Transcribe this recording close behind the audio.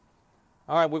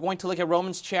All right, we're going to look at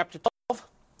Romans chapter 12,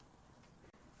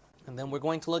 and then we're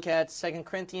going to look at 2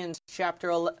 Corinthians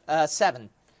chapter 7.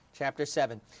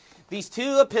 These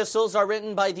two epistles are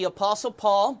written by the Apostle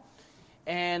Paul,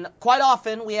 and quite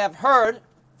often we have heard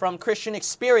from Christian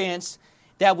experience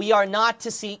that we are not to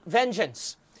seek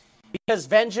vengeance, because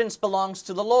vengeance belongs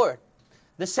to the Lord.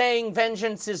 The saying,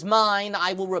 "Vengeance is mine,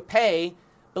 I will repay,"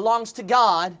 belongs to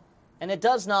God, and it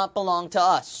does not belong to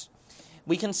us.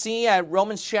 We can see at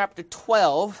Romans chapter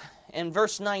 12 and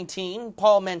verse 19,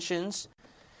 Paul mentions,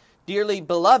 "Dearly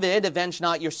beloved, avenge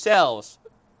not yourselves,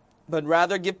 but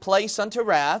rather give place unto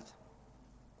wrath.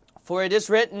 For it is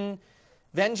written,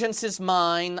 Vengeance is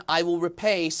mine, I will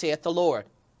repay, saith the Lord."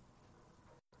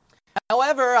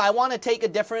 However, I want to take a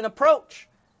different approach.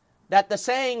 That the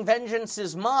saying, "Vengeance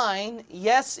is mine,"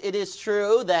 yes, it is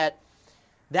true that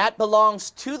belongs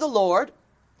to the Lord,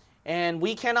 and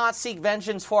we cannot seek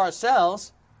vengeance for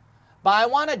ourselves. But I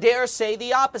want to dare say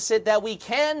the opposite, that we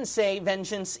can say,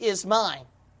 "Vengeance is mine."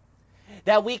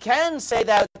 That we can say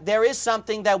that there is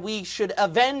something that we should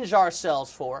avenge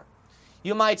ourselves for.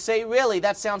 You might say, really,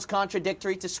 that sounds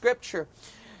contradictory to Scripture.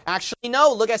 Actually,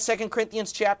 no. Look at 2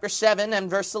 Corinthians chapter 7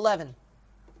 and verse 11.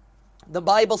 The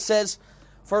Bible says,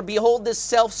 "For behold this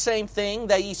selfsame thing,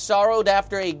 that ye sorrowed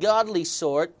after a godly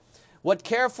sort, what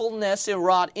carefulness it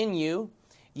wrought in you,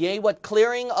 yea, what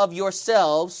clearing of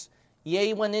yourselves,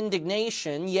 yea, what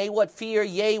indignation, yea, what fear,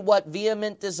 yea, what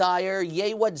vehement desire,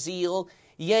 yea, what zeal,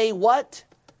 yea, what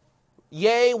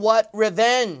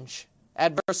revenge."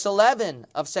 At verse 11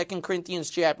 of 2 Corinthians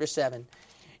chapter 7.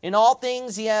 "In all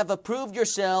things ye have approved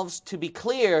yourselves to be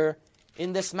clear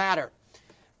in this matter."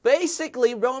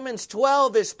 Basically, Romans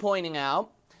 12 is pointing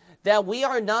out that we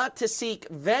are not to seek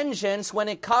vengeance when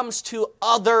it comes to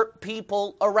other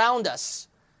people around us.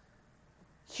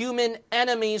 Human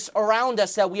enemies around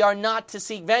us, that we are not to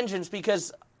seek vengeance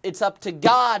because it's up to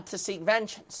God to seek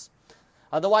vengeance.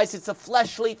 Otherwise, it's a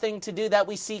fleshly thing to do that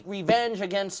we seek revenge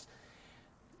against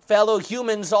fellow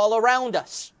humans all around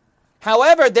us.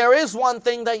 However, there is one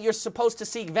thing that you're supposed to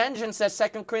seek vengeance, as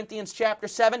 2 Corinthians chapter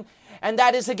 7, and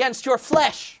that is against your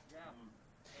flesh,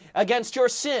 against your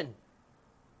sin.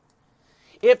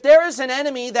 If there is an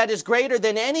enemy that is greater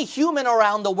than any human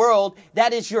around the world,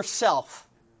 that is yourself.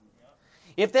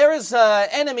 If there is an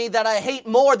enemy that I hate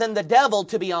more than the devil,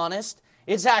 to be honest,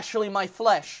 it's actually my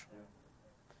flesh.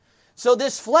 So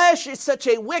this flesh is such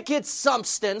a wicked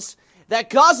substance that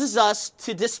causes us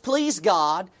to displease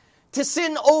God, to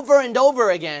sin over and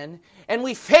over again, and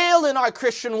we fail in our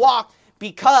Christian walk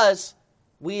because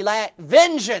we lack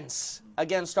vengeance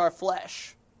against our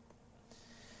flesh.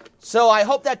 So I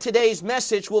hope that today's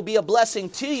message will be a blessing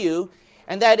to you,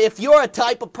 and that if you're a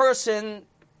type of person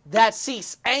that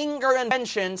seeks anger and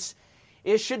vengeance,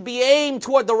 it should be aimed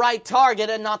toward the right target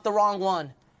and not the wrong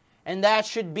one. And that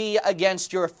should be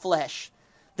against your flesh.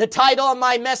 The title of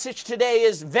my message today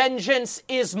is "Vengeance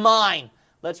is Mine."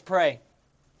 Let's pray.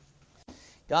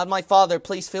 God, my Father,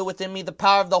 please fill within me the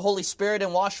power of the Holy Spirit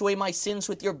and wash away my sins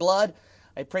with your blood.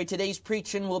 I pray today's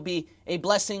preaching will be a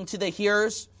blessing to the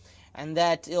hearers, and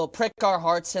that it'll prick our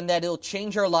hearts, and that it'll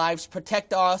change our lives,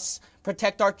 protect us,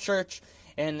 protect our church,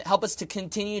 and help us to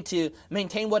continue to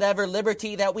maintain whatever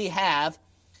liberty that we have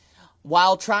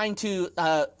while trying to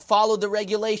follow the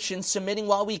regulations, submitting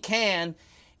while we can,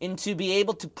 and to be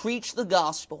able to preach the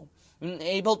gospel, and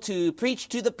able to preach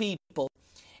to the people,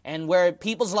 and where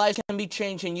people's lives can be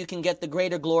changed and you can get the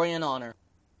greater glory and honor.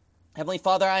 Heavenly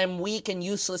Father, I am weak and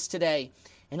useless today,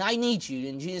 and I need you.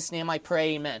 In Jesus' name I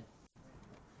pray, amen.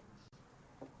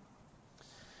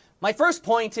 My first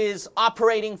point is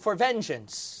operating for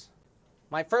vengeance.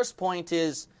 I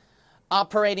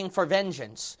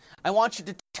want you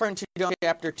to turn to John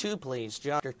chapter 2, please.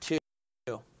 John chapter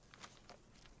 2.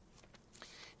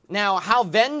 Now, how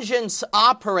vengeance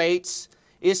operates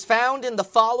is found in the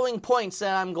following points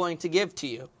that I'm going to give to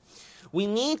you. We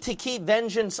need to keep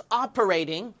vengeance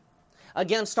operating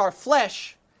against our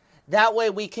flesh. That way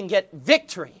we can get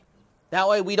victory. That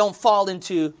way we don't fall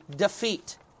into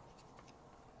defeat.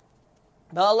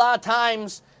 But a lot of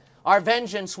times our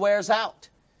vengeance wears out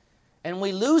and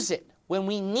we lose it when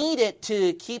we need it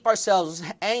to keep ourselves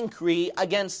angry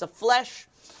against the flesh,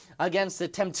 against the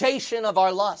temptation of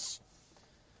our lusts.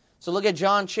 So look at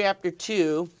John chapter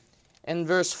 2 and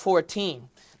verse 14.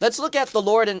 Let's look at the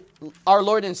Lord and our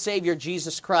Lord and Savior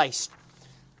Jesus Christ.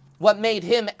 What made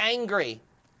him angry?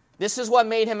 This is what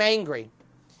made him angry.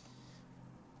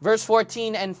 Verse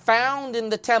 14, "And found in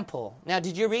the temple." Now,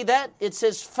 did you read that? It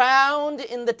says found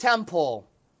in the temple.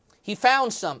 He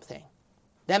found something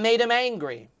that made him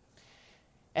angry.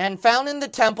 "And found in the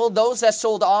temple those that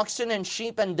sold oxen and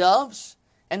sheep and doves,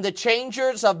 and the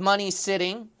changers of money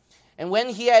sitting. And when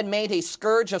he had made a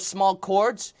scourge of small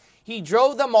cords, he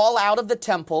drove them all out of the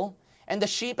temple, and the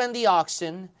sheep and the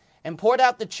oxen, and poured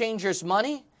out the changers'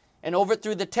 money, and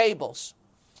overthrew the tables.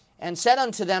 And said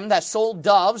unto them that sold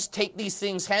doves, Take these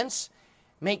things hence,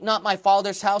 make not my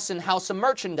Father's house an house of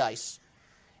merchandise.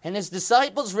 And his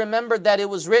disciples remembered that it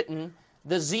was written,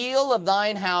 The zeal of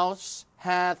thine house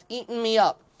hath eaten me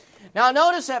up. Now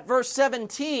notice at verse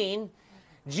 17,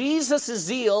 Jesus'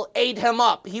 zeal ate him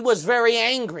up. He was very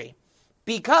angry.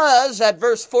 Because at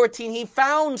verse 14, he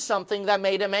found something that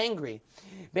made him angry.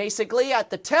 Basically, at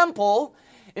the temple,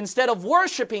 instead of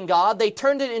worshiping God, they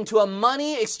turned it into a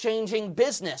money-exchanging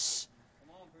business.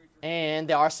 And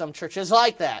there are some churches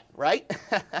like that, right?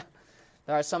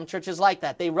 There are some churches like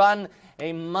that. They run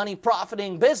a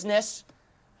money-profiting business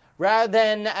rather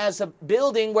than as a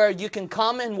building where you can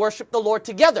come and worship the Lord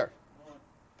together.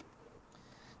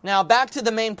 Now, back to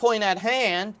the main point at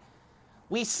hand,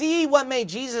 we see what made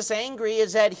Jesus angry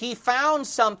is that he found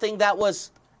something that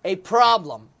was a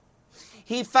problem.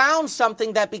 He found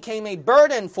something that became a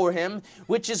burden for him,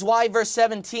 which is why verse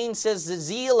 17 says, The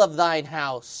zeal of thine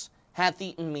house hath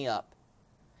eaten me up.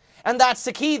 And that's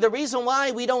the key. The reason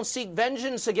why we don't seek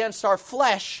vengeance against our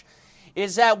flesh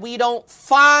is that we don't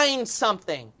find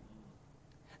something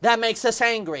that makes us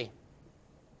angry.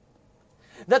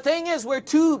 The thing is, we're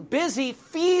too busy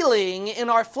feeling in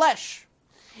our flesh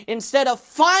instead of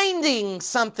finding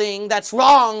something that's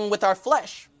wrong with our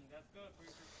flesh.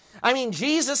 I mean,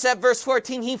 Jesus at verse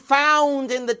 14, he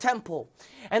found in the temple.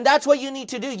 And that's what you need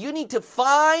to do. You need to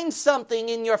find something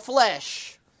in your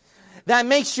flesh that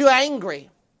makes you angry.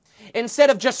 Instead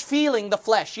of just feeling the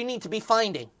flesh, you need to be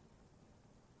finding.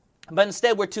 But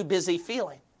instead, we're too busy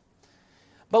feeling.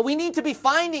 But we need to be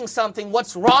finding something,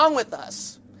 what's wrong with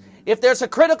us. If there's a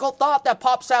critical thought that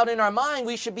pops out in our mind,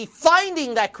 we should be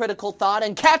finding that critical thought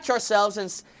and catch ourselves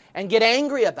and get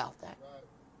angry about that.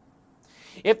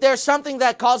 If there's something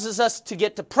that causes us to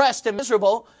get depressed and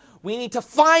miserable, we need to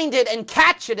find it and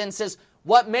catch it and says,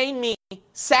 what made me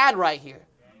sad right here?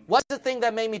 What's the thing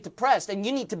that made me depressed? And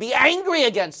you need to be angry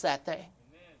against that thing.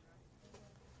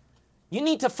 You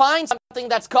need to find something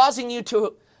that's causing you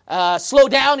to slow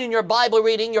down in your Bible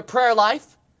reading, your prayer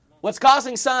life. What's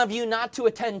causing some of you not to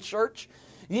attend church.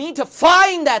 You need to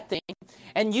find that thing,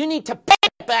 and you need to pay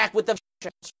it back with the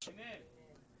vengeance.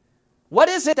 What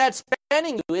is it that's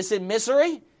preventing you? Is it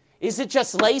misery? Is it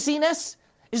just laziness?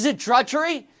 Is it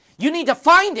drudgery? You need to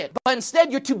find it, but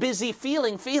instead you're too busy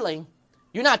feeling.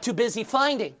 You're not too busy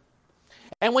finding.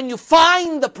 And when you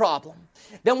find the problem,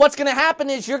 then what's going to happen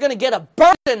is you're going to get a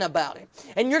burden about it,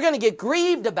 and you're going to get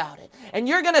grieved about it, and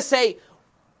you're going to say,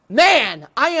 man,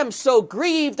 I am so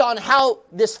grieved on how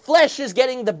this flesh is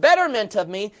getting the betterment of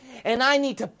me, and I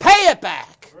need to pay it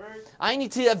back. I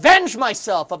need to avenge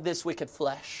myself of this wicked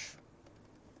flesh.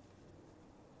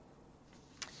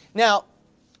 Now,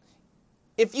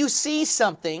 if you see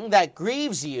something that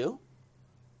grieves you,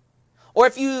 or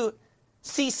if you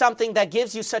see something that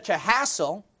gives you such a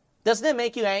hassle, doesn't it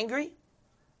make you angry?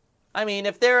 I mean,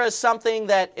 if there is something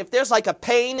that, if there's like a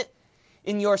pain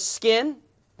in your skin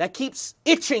that keeps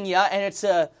itching you, and it's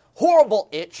a horrible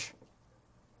itch,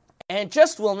 and it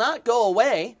just will not go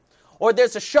away, or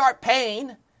there's a sharp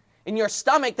pain in your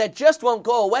stomach that just won't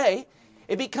go away,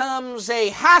 it becomes a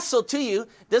hassle to you.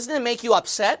 Doesn't it make you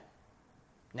upset?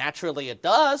 Naturally it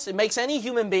does. It makes any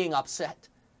human being upset.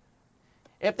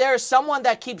 If there is someone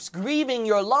that keeps grieving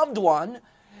your loved one,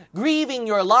 grieving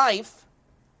your life,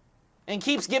 and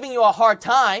keeps giving you a hard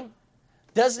time,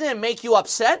 doesn't it make you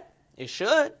upset? It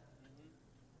should.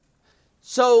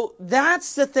 So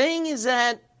that's the thing, is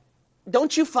that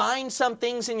don't you find some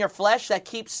things in your flesh that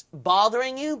keeps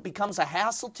bothering you, becomes a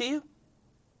hassle to you?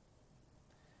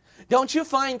 Don't you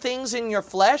find things in your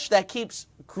flesh that keeps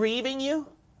grieving you?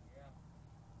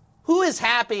 Who is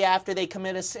happy after they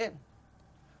commit a sin?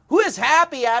 Who is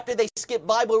happy after they skip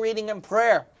Bible reading and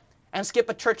prayer and skip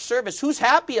a church service? Who's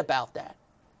happy about that?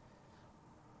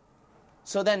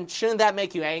 So then, shouldn't that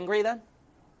make you angry then?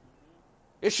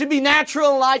 It should be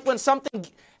natural in life when something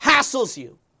hassles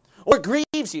you or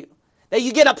grieves you, that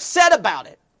you get upset about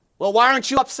it. Well, why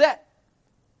aren't you upset?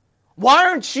 Why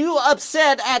aren't you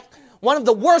upset at one of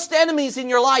the worst enemies in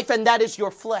your life, and that is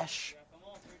your flesh?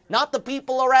 Not the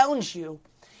people around you.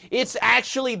 It's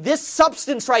actually this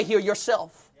substance right here,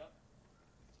 yourself.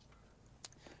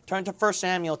 Turn to 1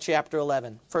 Samuel chapter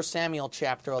 11. 1 Samuel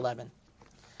chapter 11.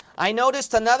 I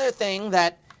noticed another thing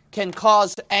that can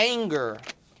cause anger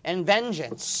and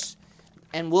vengeance.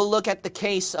 And we'll look at the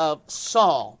case of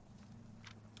Saul.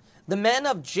 The men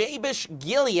of Jabesh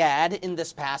Gilead in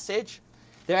this passage,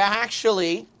 they're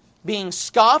actually being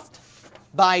scoffed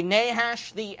by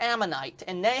Nahash the Ammonite.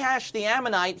 And Nahash the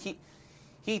Ammonite,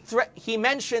 he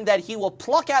mentioned that he will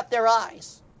pluck out their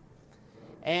eyes.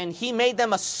 And he made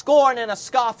them a scorn and a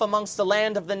scoff amongst the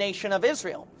land of the nation of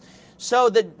Israel. So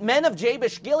the men of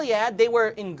Jabesh Gilead, they were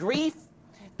in grief.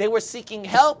 They were seeking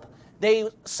help. They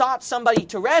sought somebody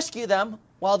to rescue them,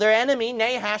 while their enemy,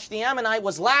 Nahash the Ammonite,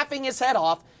 was laughing his head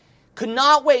off, could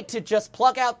not wait to just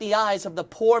pluck out the eyes of the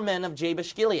poor men of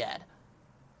Jabesh Gilead.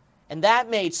 And that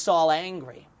made Saul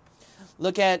angry.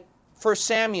 Look at 1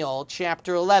 Samuel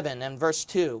chapter 11 and verse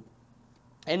 2.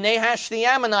 And Nahash the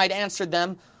Ammonite answered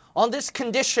them, "On this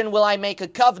condition will I make a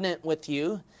covenant with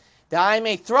you, that I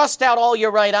may thrust out all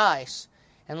your right eyes,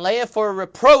 and lay it for a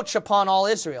reproach upon all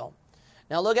Israel."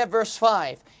 Now look at verse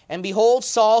 5. And behold,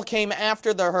 Saul came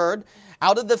after the herd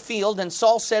out of the field, and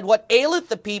Saul said, "What aileth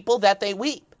the people that they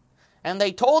weep?" And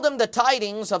they told him the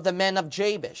tidings of the men of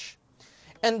Jabesh.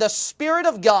 And the Spirit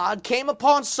of God came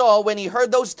upon Saul when he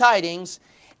heard those tidings,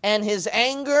 and his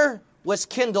anger was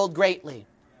kindled greatly.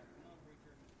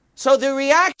 So the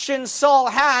reaction Saul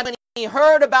had when he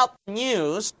heard about the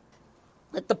news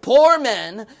that the poor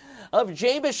men of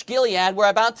Jabesh Gilead were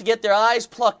about to get their eyes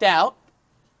plucked out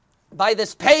by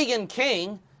this pagan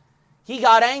king, he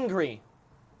got angry.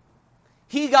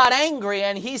 He got angry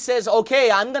and he says,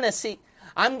 "Okay, I'm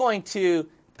going to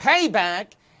pay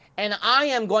back, and I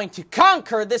am going to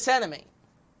conquer this enemy."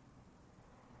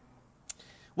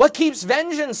 What keeps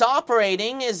vengeance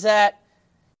operating is that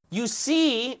you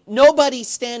see nobody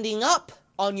standing up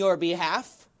on your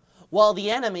behalf while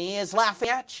the enemy is laughing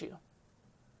at you.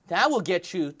 That will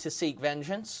get you to seek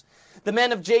vengeance. The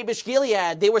men of Jabesh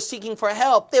Gilead, they were seeking for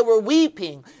help. They were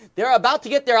weeping. They're about to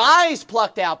get their eyes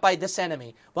plucked out by this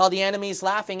enemy while the enemy is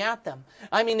laughing at them.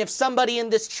 I mean, if somebody in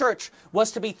this church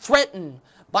was to be threatened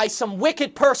by some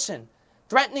wicked person,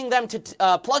 threatening them to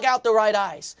plug out the right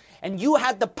eyes, and you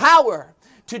had the power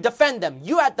to defend them,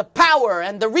 you had the power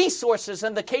and the resources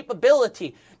and the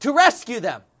capability to rescue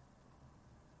them,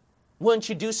 wouldn't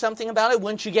you do something about it?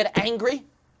 Wouldn't you get angry?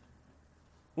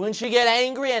 Wouldn't you get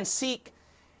angry and seek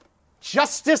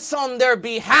justice on their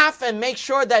behalf and make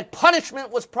sure that punishment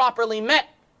was properly met?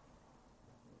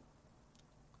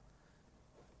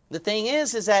 The thing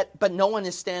is that, but no one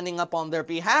is standing up on their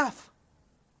behalf.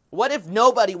 What if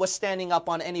nobody was standing up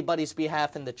on anybody's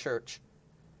behalf in the church?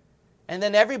 And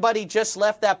then everybody just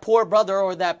left that poor brother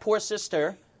or that poor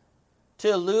sister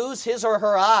to lose his or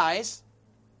her eyes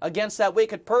against that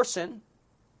wicked person.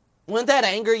 Wouldn't that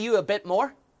anger you a bit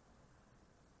more?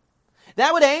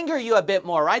 That would anger you a bit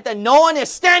more, right? That no one is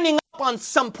standing up on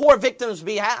some poor victim's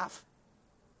behalf.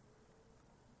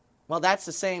 Well, that's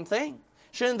the same thing.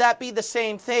 Shouldn't that be the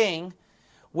same thing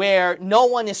where no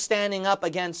one is standing up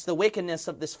against the wickedness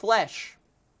of this flesh?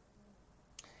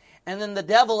 And then the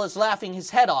devil is laughing his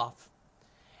head off.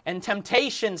 And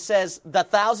temptation says, "The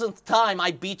 1,000th time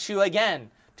I beat you again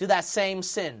to that same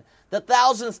sin. The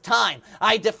 1,000th time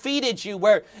I defeated you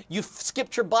where you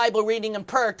skipped your Bible reading and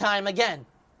prayer time again."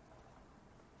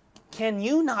 Can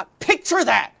you not picture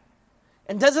that?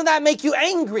 And doesn't that make you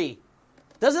angry?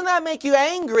 Doesn't that make you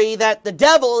angry that the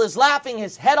devil is laughing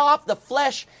his head off, the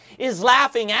flesh is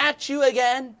laughing at you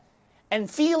again, and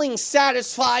feeling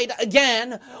satisfied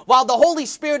again, while the Holy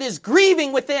Spirit is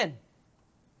grieving within?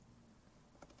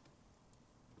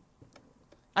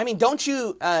 I mean, didn't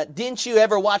you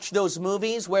ever watch those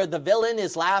movies where the villain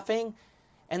is laughing,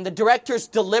 and the directors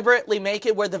deliberately make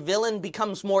it where the villain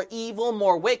becomes more evil,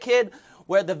 more wicked,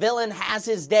 where the villain has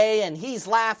his day and he's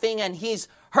laughing and he's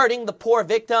hurting the poor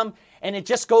victim, and it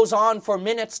just goes on for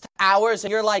minutes to hours,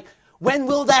 and you're like, when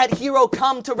will that hero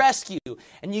come to rescue?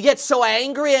 And you get so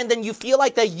angry, and then you feel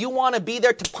like that you want to be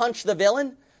there to punch the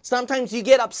villain. Sometimes you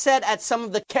get upset at some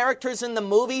of the characters in the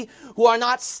movie who are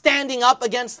not standing up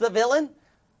against the villain.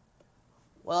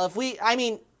 Well,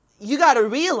 you got to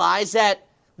realize that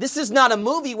this is not a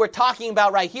movie we're talking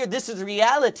about right here. This is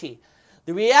reality.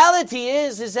 The reality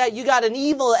is that you got an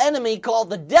evil enemy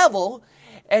called the devil,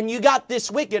 and you got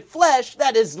this wicked flesh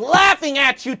that is laughing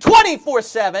at you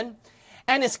 24/7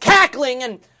 and is cackling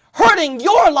and hurting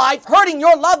your life, hurting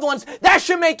your loved ones. That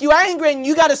should make you angry, and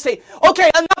you got to say,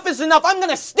 "Okay, enough is enough. I'm going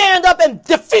to stand up and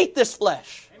defeat this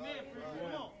flesh." Amen.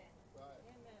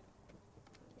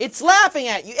 It's laughing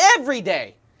at you every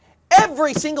day.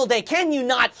 Every single day. Can you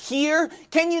not hear?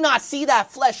 Can you not see that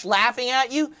flesh laughing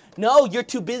at you? No, you're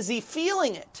too busy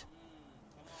feeling it.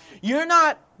 You're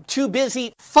not too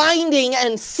busy finding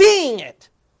and seeing it.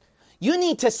 You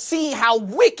need to see how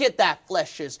wicked that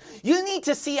flesh is. You need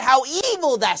to see how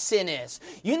evil that sin is.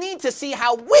 You need to see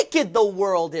how wicked the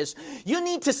world is. You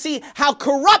need to see how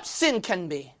corrupt sin can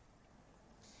be.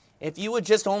 If you would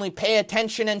just only pay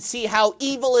attention and see how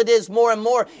evil it is more and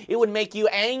more, it would make you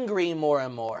angry more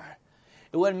and more.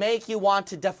 It would make you want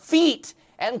to defeat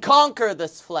and conquer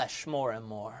this flesh more and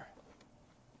more.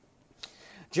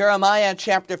 Jeremiah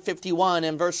chapter 51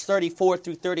 and verse 34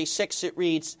 through 36, it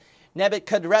reads,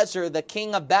 Nebuchadrezzar, the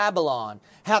king of Babylon,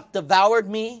 hath devoured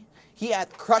me, he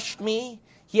hath crushed me,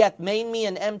 he hath made me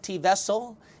an empty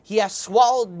vessel, he hath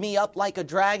swallowed me up like a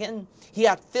dragon, he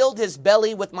hath filled his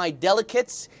belly with my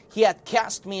delicates, he hath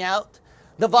cast me out.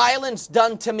 The violence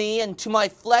done to me and to my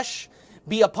flesh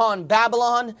be upon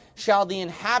Babylon, shall the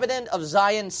inhabitant of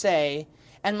Zion say,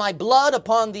 and my blood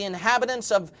upon the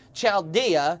inhabitants of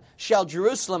Chaldea shall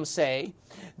Jerusalem say.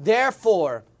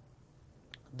 Therefore,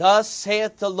 thus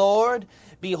saith the Lord,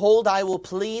 behold, I will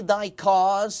plead thy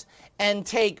cause, and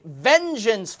take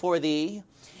vengeance for thee,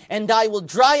 and I will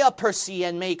dry up her sea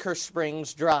and make her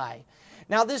springs dry.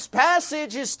 Now this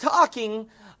passage is talking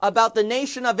about the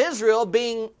nation of Israel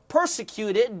being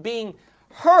persecuted, being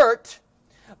hurt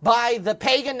by the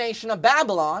pagan nation of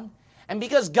Babylon. And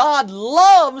because God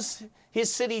loves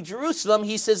his city Jerusalem,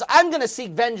 he says, I'm going to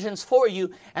seek vengeance for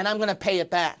you, and I'm going to pay it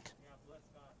back.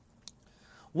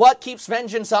 What keeps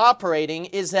vengeance operating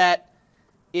is that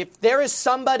if there is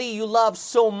somebody you love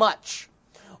so much,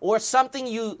 or something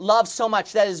you love so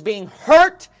much that is being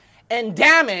hurt and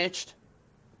damaged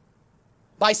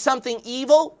by something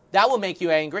evil, that will make you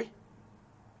angry.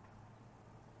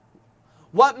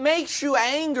 What makes you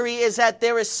angry is that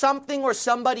there is something or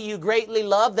somebody you greatly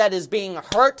love that is being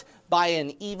hurt by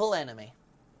an evil enemy.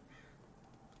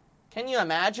 Can you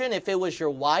imagine if it was your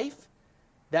wife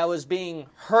that was being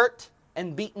hurt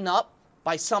and beaten up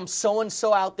by some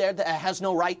so-and-so out there that has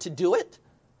no right to do it?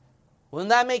 Wouldn't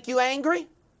that make you angry?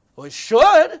 Well, it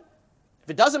should. If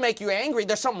it doesn't make you angry,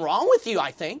 there's something wrong with you,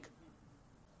 I think.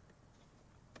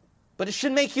 But it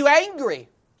should make you angry.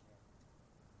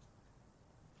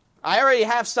 I already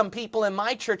have some people in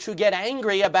my church who get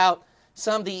angry about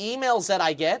some of the emails that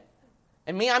I get.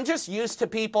 And me, I'm just used to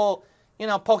people,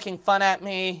 poking fun at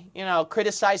me,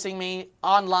 criticizing me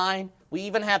online. We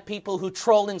even have people who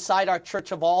troll inside our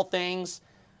church of all things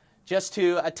just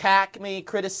to attack me,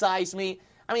 criticize me.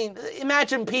 I mean,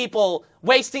 imagine people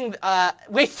wasting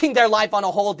their life on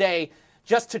a whole day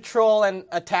just to troll and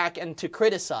attack and to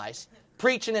criticize,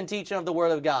 preaching and teaching of the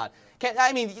Word of God.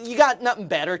 You got nothing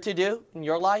better to do in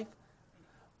your life?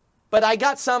 But I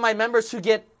got some of my members who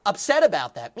get upset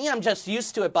about that. Me, I'm just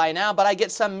used to it by now, but I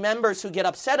get some members who get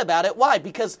upset about it. Why?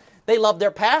 Because they love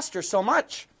their pastor so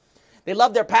much. They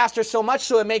love their pastor so much,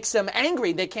 so it makes them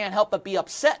angry. They can't help but be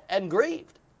upset and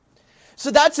grieved.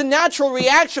 So that's a natural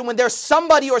reaction when there's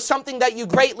somebody or something that you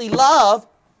greatly love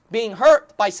being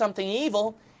hurt by something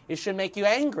evil. It should make you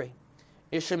angry.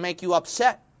 It should make you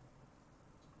upset.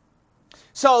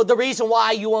 So the reason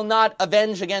why you will not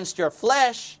avenge against your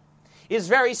flesh is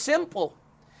very simple.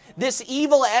 This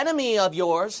evil enemy of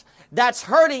yours that's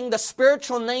hurting the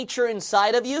spiritual nature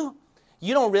inside of you,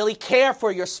 you don't really care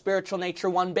for your spiritual nature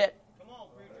one bit.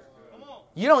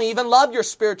 You don't even love your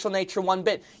spiritual nature one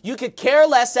bit. You could care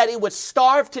less that it would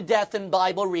starve to death in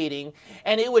Bible reading,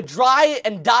 and it would dry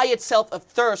and die itself of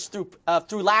thirst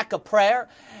through lack of prayer,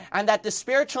 and that the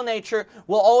spiritual nature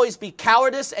will always be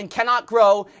cowardice and cannot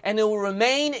grow, and it will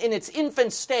remain in its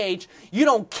infant stage. You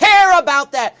don't care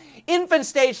about that infant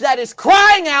stage that is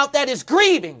crying out, that is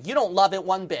grieving. You don't love it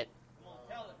one bit.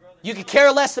 You could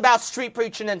care less about street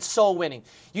preaching and soul winning.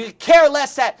 You could care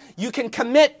less that you can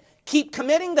keep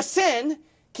committing the sin,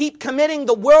 keep committing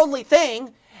the worldly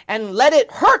thing, and let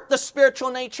it hurt the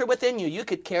spiritual nature within you. You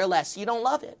could care less. You don't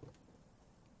love it.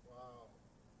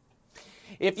 Wow.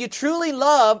 If you truly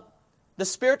love the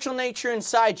spiritual nature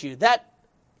inside you, that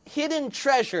hidden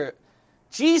treasure,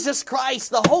 Jesus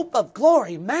Christ, the hope of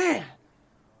glory, man,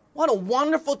 what a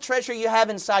wonderful treasure you have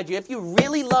inside you. If you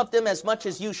really loved Him as much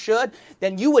as you should,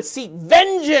 then you would seek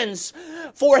vengeance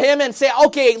for Him and say,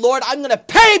 okay, Lord, I'm going to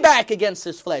pay back against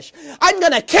this flesh. I'm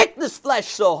going to kick this flesh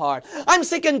so hard. I'm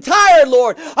sick and tired,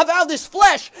 Lord, of how this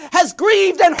flesh has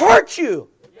grieved and hurt you.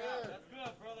 Yeah, that's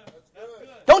good, brother. That's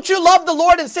good. Don't you love the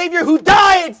Lord and Savior who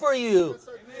died for you,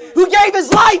 who gave His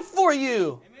life for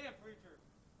you? Amen, preacher.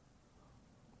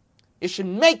 It should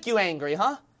make you angry,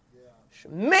 huh?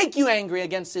 Make you angry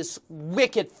against this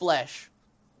wicked flesh.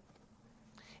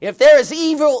 If there is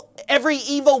evil, every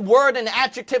evil word and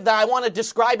adjective that I want to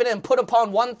describe it and put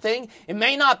upon one thing, it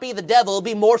may not be the devil, it'll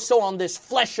be more so on this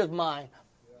flesh of mine.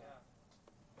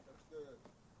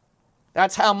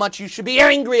 That's how much you should be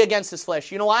angry against this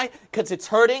flesh. You know why? Because it's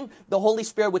hurting the Holy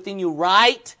Spirit within you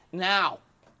right now.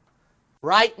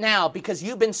 Right now, because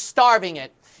you've been starving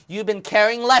it. You've been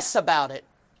caring less about it.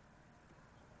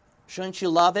 Shouldn't you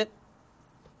love it?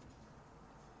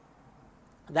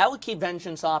 That would keep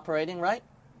vengeance operating, right?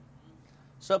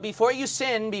 So before you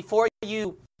sin, before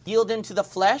you yield into the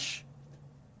flesh,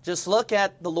 just look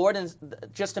at the Lord and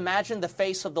just imagine the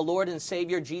face of the Lord and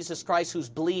Savior Jesus Christ who's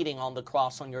bleeding on the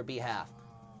cross on your behalf.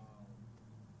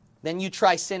 Then you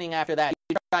try sinning after that.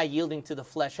 You try yielding to the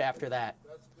flesh after that.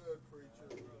 That's good,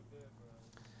 preacher.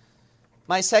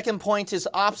 My second point is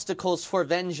obstacles for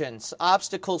vengeance.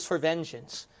 Obstacles for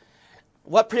vengeance.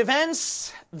 What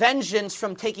prevents vengeance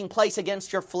from taking place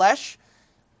against your flesh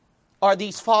are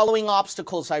these following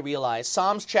obstacles, I realize.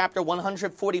 Psalms chapter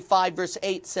 145 verse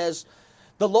 8 says,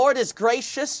 "The Lord is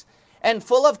gracious and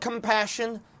full of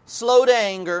compassion, slow to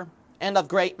anger, and of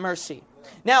great mercy."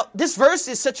 Now, this verse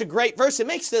is such a great verse. It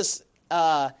makes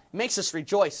us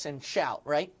rejoice and shout,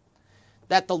 right?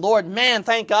 That the Lord, man,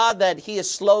 thank God that He is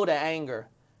slow to anger.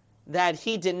 That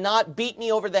He did not beat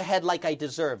me over the head like I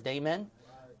deserved. Amen?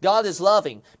 God is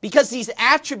loving. Because these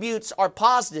attributes are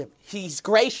positive. He's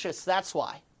gracious, that's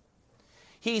why.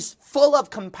 He's full of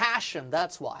compassion,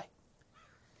 that's why.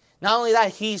 Not only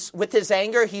that, with His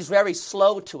anger, He's very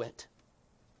slow to it.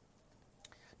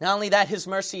 Not only that, His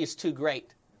mercy is too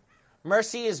great.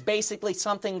 Mercy is basically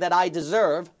something that I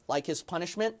deserve, like His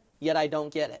punishment, yet I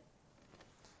don't get it.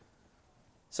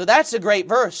 So that's a great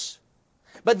verse.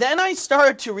 But then I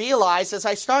started to realize, as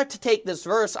I start to take this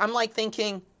verse, I'm like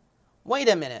thinking, wait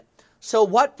a minute. So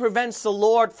what prevents the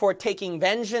Lord for taking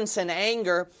vengeance and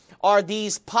anger are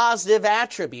these positive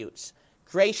attributes.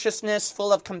 Graciousness,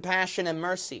 full of compassion and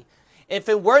mercy. If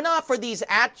it were not for these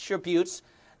attributes,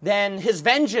 then His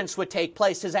vengeance would take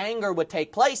place. His anger would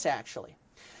take place, actually.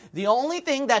 The only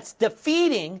thing that's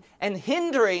defeating and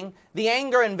hindering the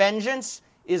anger and vengeance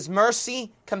is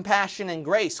mercy, compassion, and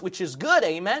grace, which is good,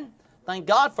 amen? Thank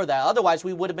God for that. Otherwise,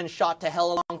 we would have been shot to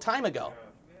hell a long time ago.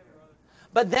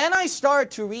 But then I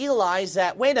started to realize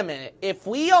that, wait a minute, if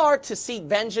we are to seek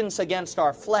vengeance against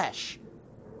our flesh,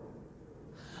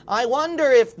 I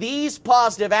wonder if these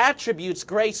positive attributes,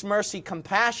 grace, mercy,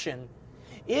 compassion,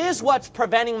 is what's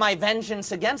preventing my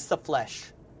vengeance against the flesh.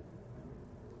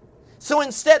 So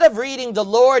instead of reading, "The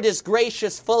Lord is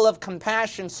gracious, full of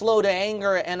compassion, slow to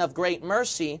anger, and of great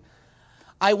mercy,"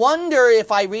 I wonder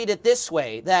if I read it this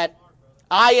way, that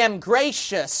I am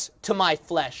gracious to my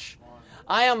flesh.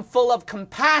 I am full of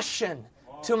compassion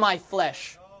to my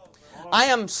flesh. I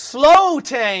am slow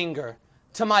to anger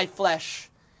to my flesh.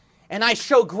 And I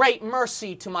show great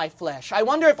mercy to my flesh. I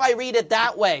wonder if I read it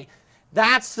that way.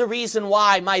 That's the reason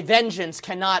why my vengeance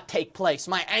cannot take place.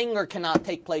 My anger cannot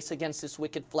take place against this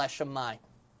wicked flesh of mine.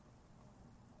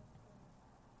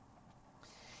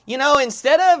 You know,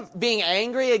 instead of being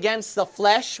angry against the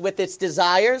flesh with its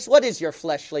desires, what is your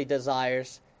fleshly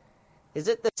desires? Is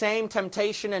it the same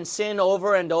temptation and sin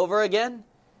over and over again?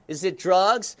 Is it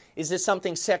drugs? Is it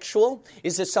something sexual?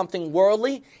 Is it something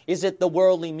worldly? Is it the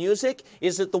worldly music?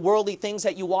 Is it the worldly things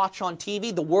that you watch on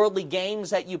TV? The worldly games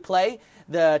that you play?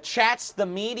 The chats, the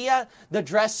media, the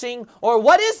dressing? Or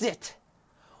what is it?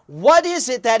 What is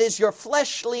it that is your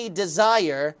fleshly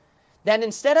desire that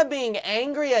instead of being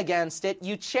angry against it,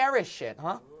 you cherish it,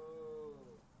 huh?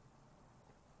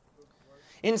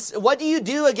 What do you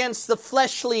do against the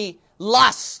fleshly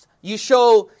lust? You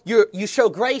show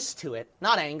grace to it,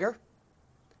 not anger.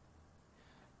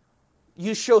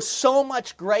 You show so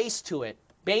much grace to it.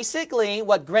 Basically,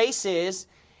 what grace is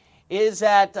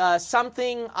that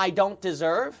something I don't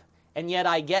deserve, and yet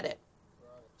I get it.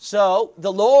 So,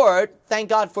 the Lord, thank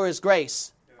God for His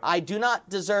grace. I do not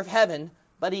deserve heaven,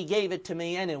 but He gave it to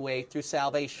me anyway through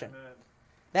salvation. Amen.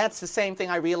 That's the same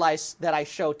thing I realize that I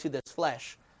show to this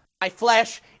flesh. My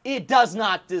flesh, it does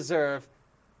not deserve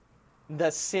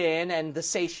the sin and the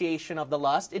satiation of the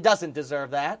lust. It doesn't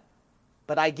deserve that.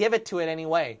 But I give it to it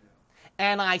anyway.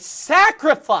 And I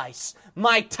sacrifice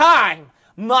my time,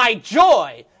 my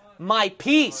joy, my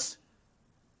peace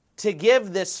to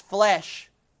give this flesh,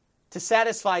 to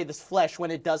satisfy this flesh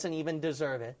when it doesn't even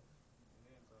deserve it.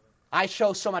 I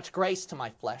show so much grace to my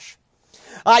flesh.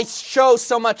 I show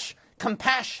so much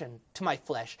compassion to my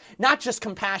flesh. Not just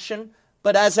compassion,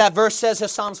 but as that verse says in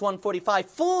Psalms 145,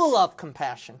 full of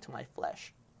compassion to my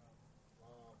flesh.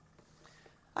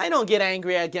 I don't get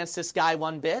angry against this guy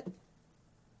one bit.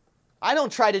 I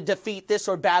don't try to defeat this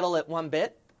or battle it one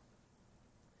bit.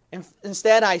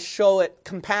 Instead, I show it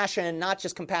compassion, and not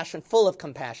just compassion, full of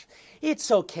compassion. It's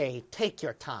okay. Take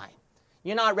your time.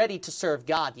 You're not ready to serve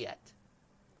God yet.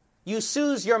 You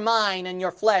soothe your mind and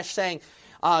your flesh saying,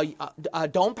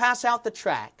 don't pass out the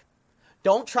tract.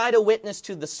 Don't try to witness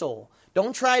to the soul.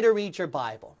 Don't try to read your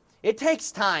Bible. It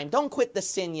takes time. Don't quit the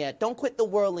sin yet. Don't quit the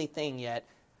worldly thing yet.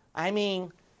 I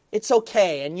mean, it's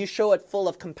okay, and you show it full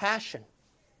of compassion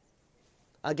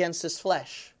against this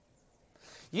flesh.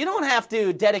 You don't have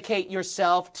to dedicate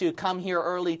yourself to come here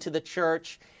early to the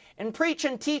church and preach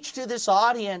and teach to this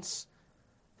audience.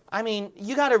 I mean,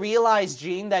 you got to realize,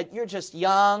 Gene, that you're just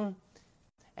young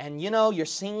and, you're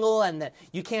single and that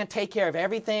you can't take care of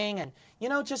everything. And,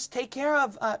 just take care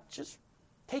of, just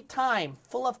take time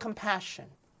full of compassion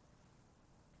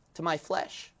to my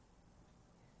flesh.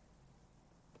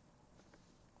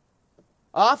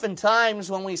 Oftentimes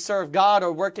when we serve God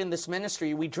or work in this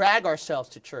ministry, we drag ourselves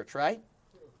to church, right?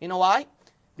 You know why?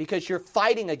 Because you're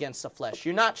fighting against the flesh.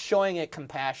 You're not showing it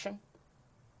compassion.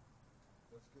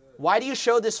 Why do you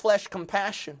show this flesh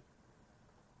compassion?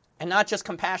 And not just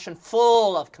compassion,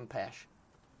 full of compassion.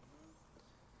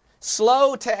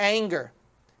 Slow to anger.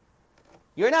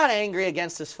 You're not angry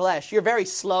against this flesh. You're very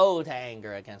slow to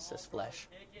anger against this flesh.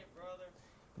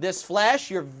 This flesh,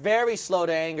 you're very slow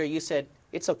to anger. You said,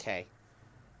 it's okay.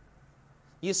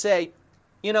 You say,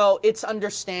 it's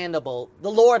understandable. The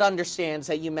Lord understands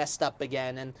that you messed up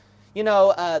again. And,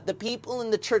 the people in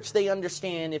the church, they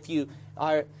understand if you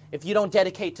don't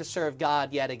dedicate to serve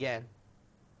God yet again.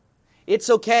 It's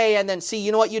okay. And then see,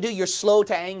 you know what you do? You're slow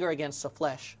to anger against the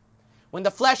flesh. When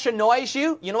the flesh annoys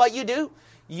you, you know what you do?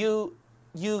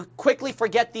 You quickly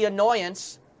forget the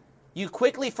annoyance. You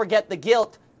quickly forget the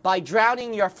guilt by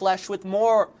drowning your flesh with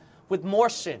more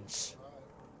sins.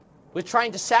 With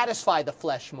trying to satisfy the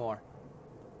flesh more.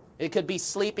 It could be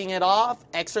sleeping it off,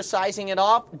 exercising it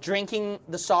off, drinking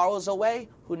the sorrows away.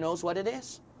 Who knows what it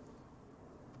is?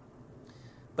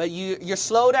 But you're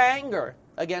slow to anger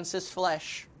against this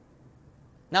flesh.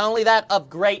 Not only that, of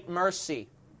great mercy.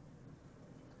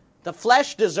 The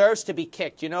flesh deserves to be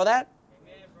kicked. You know that?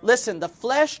 Listen, the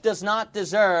flesh does not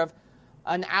deserve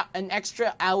an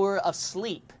extra hour of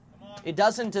sleep. It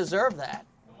doesn't deserve that.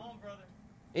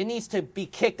 It needs to be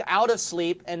kicked out of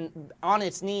sleep and on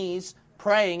its knees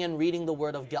praying and reading the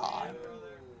Word of God.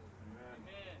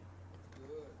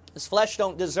 This flesh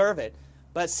don't deserve it.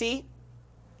 But see,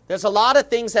 there's a lot of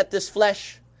things that this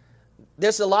flesh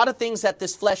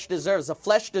deserves. The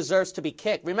flesh deserves to be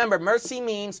kicked. Remember, mercy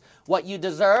means what you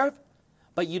deserve,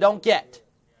 but you don't get.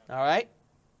 All right?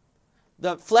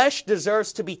 The flesh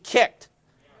deserves to be kicked.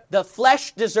 The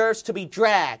flesh deserves to be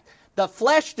dragged. The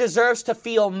flesh deserves to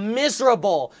feel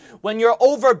miserable when you're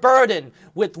overburdened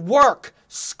with work,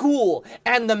 school,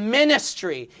 and the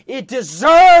ministry. It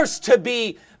deserves to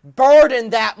be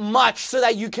burdened that much so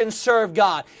that you can serve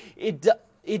God.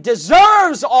 It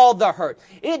deserves all the hurt.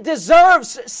 It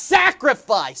deserves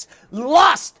sacrifice,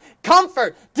 lust,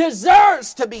 comfort.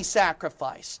 Deserves to be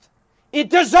sacrificed. It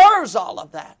deserves all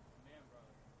of that.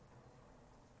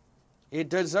 It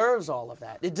deserves all of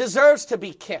that. It deserves to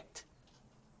be kicked.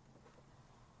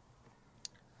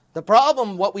 The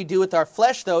problem, what we do with our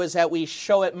flesh, though, is that we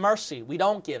show it mercy. We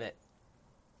don't give it.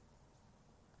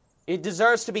 It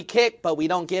deserves to be kicked, but we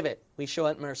don't give it. We show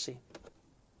it mercy.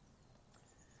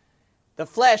 The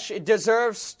flesh, it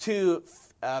deserves to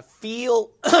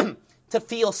feel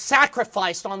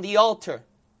sacrificed on the altar.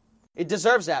 It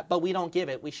deserves that, but we don't give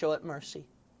it. We show it mercy.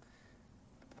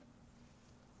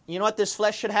 You know what this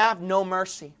flesh should have? No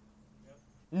mercy.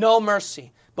 No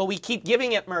mercy. But we keep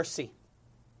giving it mercy.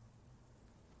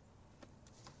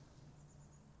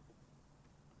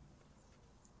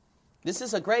 This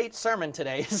is a great sermon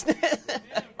today, isn't it?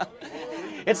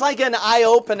 It's like an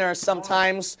eye-opener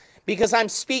sometimes because I'm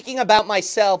speaking about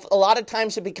myself. A lot of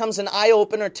times it becomes an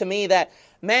eye-opener to me that,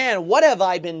 man, what have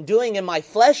I been doing in my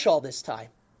flesh all this time?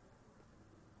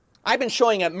 I've been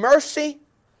showing it mercy,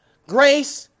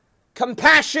 grace,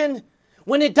 compassion,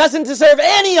 when it doesn't deserve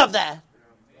any of that.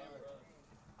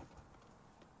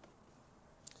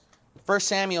 1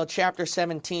 Samuel chapter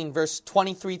 17, verse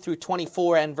 23 through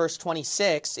 24 and verse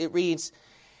 26, it reads,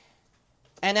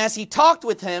 "And as he talked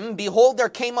with him, behold, there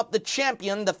came up the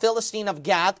champion, the Philistine of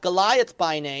Gath, Goliath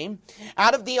by name,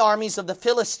 out of the armies of the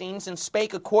Philistines, and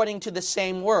spake according to the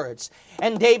same words.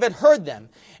 And David heard them.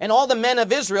 And all the men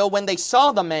of Israel, when they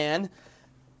saw the man,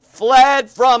 fled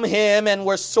from him and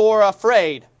were sore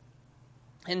afraid.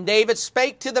 And David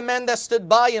spake to the men that stood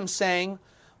by him, saying,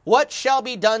 What shall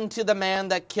be done to the man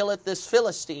that killeth this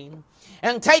Philistine,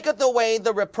 and taketh away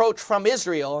the reproach from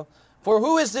Israel? For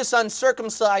who is this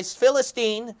uncircumcised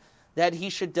Philistine, that he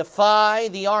should defy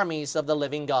the armies of the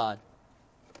living God?"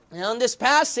 Now in this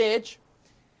passage,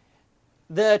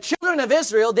 the children of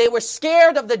Israel, they were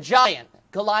scared of the giant,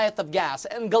 Goliath of Gath.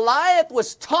 And Goliath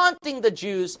was taunting the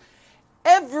Jews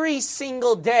every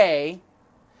single day,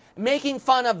 making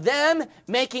fun of them,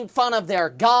 making fun of their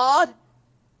God.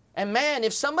 And man,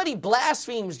 if somebody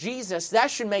blasphemes Jesus, that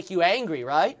should make you angry,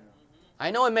 right? I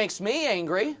know it makes me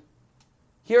angry.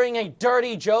 Hearing a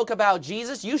dirty joke about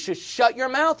Jesus, you should shut your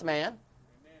mouth, man.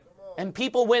 and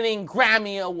people winning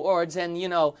Grammy Awards and,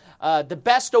 the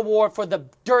best award for the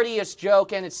dirtiest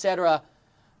joke and etc.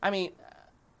 I mean,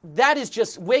 that is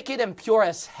just wicked and pure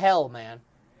as hell, man.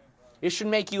 It should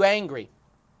make you angry.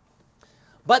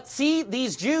 But see,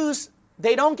 these Jews,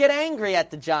 they don't get angry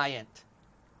at the giant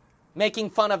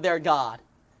making fun of their God,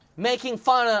 making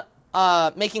fun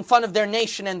of their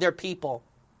nation and their people.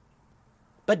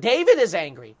 But David is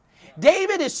angry.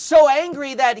 David is so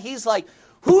angry that he's like,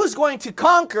 who's going to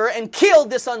conquer and kill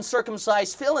this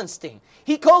uncircumcised Philistine?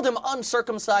 He called him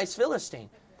uncircumcised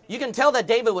Philistine. You can tell that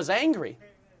David was angry.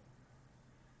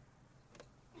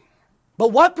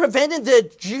 But what prevented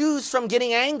the Jews from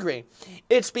getting angry?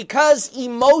 It's because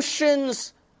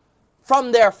emotions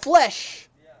from their flesh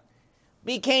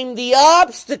became the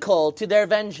obstacle to their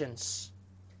vengeance.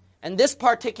 And this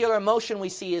particular emotion we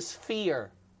see is fear.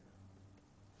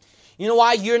 You know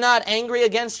why you're not angry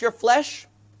against your flesh?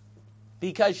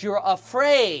 Because you're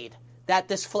afraid that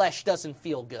this flesh doesn't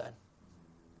feel good.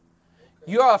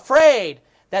 You're afraid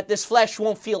that this flesh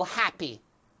won't feel happy.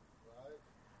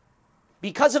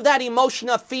 Because of that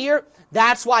emotion of fear,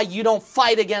 that's why you don't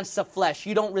fight against the flesh.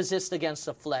 You don't resist against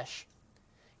the flesh.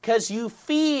 Because you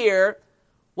fear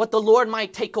what the Lord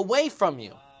might take away from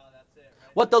you.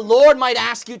 What the Lord might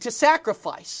ask you to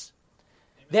sacrifice.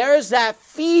 There is that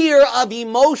fear of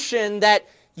emotion that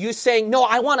you're saying, no,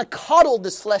 I want to cuddle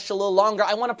this flesh a little longer.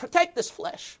 I want to protect this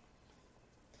flesh.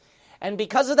 And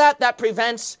because of that, that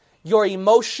prevents your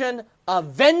emotion of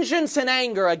vengeance and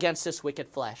anger against this wicked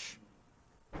flesh.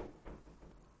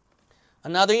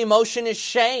 Another emotion is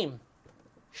shame.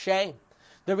 Shame.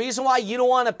 The reason why you don't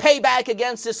want to pay back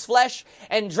against this flesh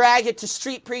and drag it to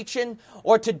street preaching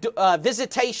or to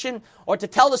visitation or to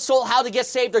tell the soul how to get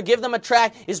saved or give them a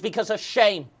tract is because of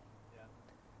shame.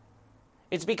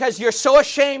 It's because you're so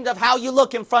ashamed of how you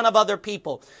look in front of other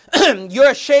people.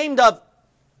 You're ashamed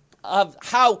of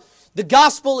how the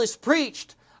gospel is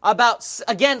preached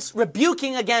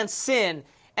rebuking against sin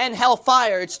and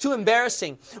hellfire. It's too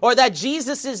embarrassing. Or that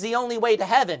Jesus is the only way to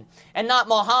heaven and not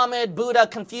Muhammad, Buddha,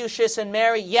 Confucius, and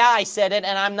Mary. Yeah, I said it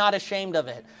and I'm not ashamed of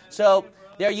it. So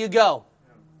there you go.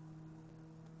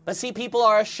 But see, people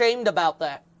are ashamed about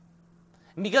that.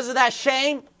 And because of that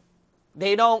shame,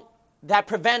 that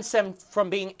prevents them from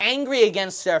being angry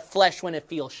against their flesh when it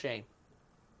feels shame.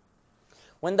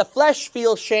 When the flesh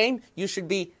feels shame, you should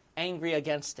be angry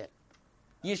against it.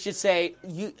 You should say,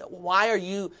 why are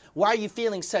you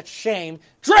feeling such shame?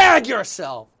 Drag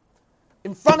yourself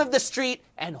in front of the street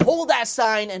and hold that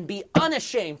sign and be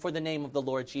unashamed for the name of the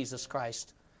Lord Jesus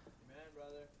Christ. Amen,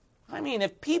 brother. I mean,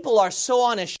 if people are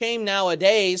so unashamed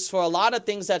nowadays for a lot of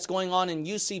things that's going on in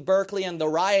UC Berkeley and the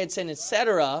riots and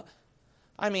etc.,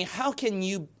 I mean, how can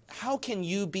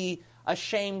you be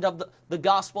ashamed of the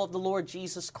gospel of the Lord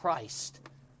Jesus Christ?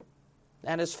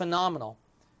 That is phenomenal.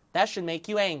 That should make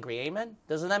you angry, amen?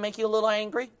 Doesn't that make you a little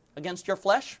angry against your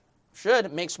flesh? Should.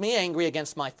 It makes me angry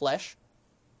against my flesh.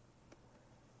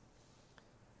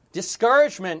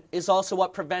 Discouragement is also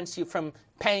what prevents you from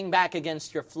paying back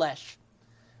against your flesh.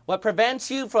 What prevents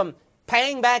you from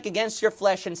paying back against your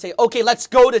flesh and say, okay, let's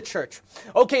go to church.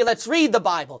 Okay, let's read the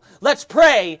Bible. Let's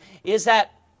pray, is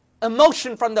that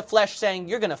emotion from the flesh saying,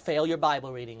 you're going to fail your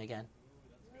Bible reading again.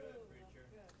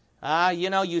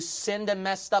 You sinned and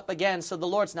messed up again, so the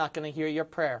Lord's not going to hear your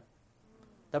prayer.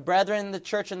 The brethren in the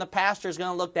church and the pastor is going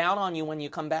to look down on you when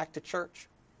you come back to church.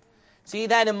 See,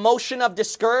 that emotion of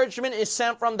discouragement is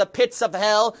sent from the pits of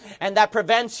hell, and that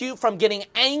prevents you from getting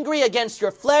angry against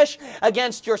your flesh,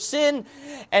 against your sin,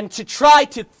 and to try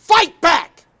to fight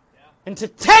back and to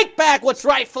take back what's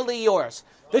rightfully yours.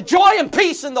 The joy and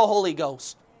peace in the Holy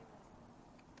Ghost.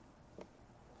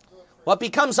 What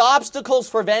becomes obstacles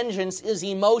for vengeance is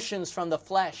emotions from the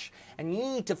flesh. And you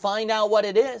need to find out what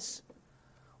it is.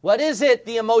 What is it,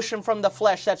 the emotion from the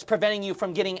flesh, that's preventing you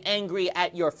from getting angry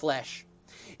at your flesh?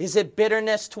 Is it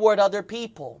bitterness toward other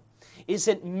people? Is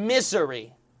it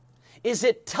misery? Is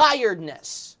it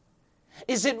tiredness?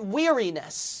 Is it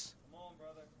weariness? Come on,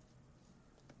 brother.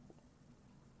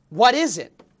 What is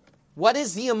it? What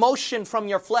is the emotion from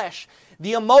your flesh?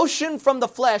 The emotion from the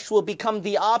flesh will become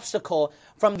the obstacle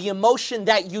from the emotion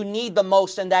that you need the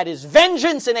most, and that is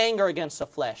vengeance and anger against the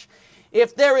flesh.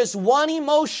 If there is one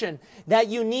emotion that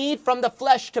you need from the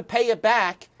flesh to pay it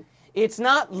back, it's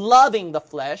not loving the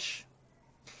flesh.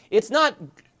 It's not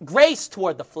grace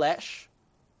toward the flesh.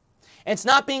 It's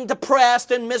not being depressed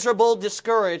and miserable,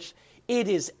 discouraged. It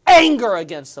is anger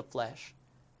against the flesh.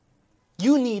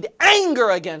 You need anger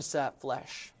against that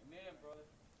flesh. Amen, brother.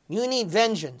 You need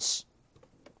vengeance.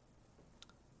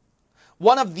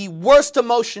 One of the worst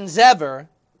emotions ever,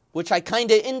 which I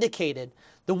kind of indicated,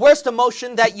 the worst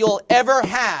emotion that you'll ever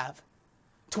have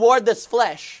toward this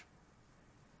flesh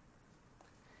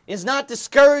is not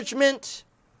discouragement.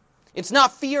 It's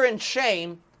not fear and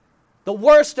shame. The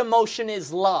worst emotion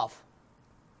is love.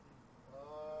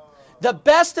 The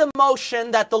best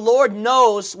emotion that the Lord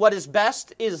knows what is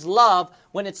best is love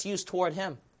when it's used toward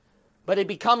Him. But it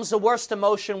becomes the worst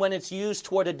emotion when it's used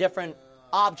toward a different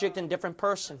object and different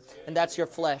person. And that's your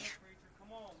flesh.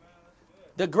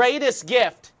 The greatest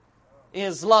gift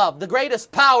is love. The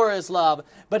greatest power is love.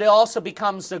 But it also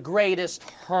becomes the greatest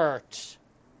hurt.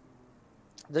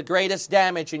 The greatest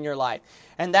damage in your life.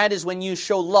 And that is when you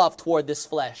show love toward this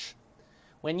flesh.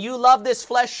 When you love this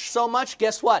flesh so much,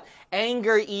 guess what?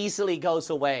 Anger easily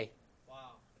goes away.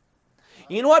 Wow.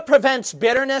 You know what prevents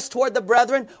bitterness toward the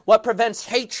brethren? What prevents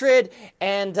hatred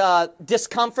and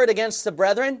discomfort against the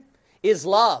brethren? Is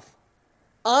love.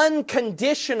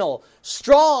 Unconditional,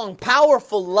 strong,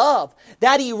 powerful love.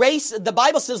 That erases, the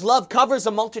Bible says love covers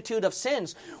a multitude of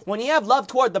sins. When you have love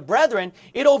toward the brethren,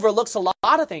 it overlooks a lot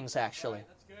of things actually.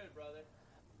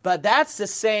 But that's the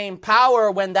same power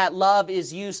when that love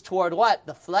is used toward what?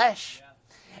 The flesh.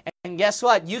 Yeah. And guess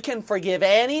what? You can forgive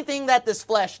anything that this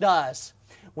flesh does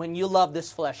when you love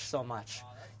this flesh so much.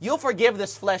 You'll forgive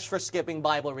this flesh for skipping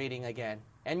Bible reading again.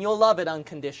 And you'll love it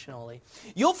unconditionally.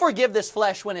 You'll forgive this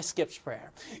flesh when it skips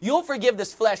prayer. You'll forgive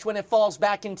this flesh when it falls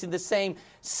back into the same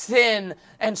sin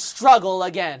and struggle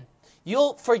again.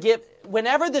 You'll forgive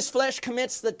whenever this flesh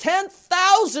commits the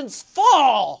 10,000th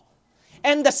fall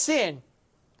and the sin.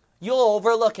 You'll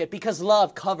overlook it because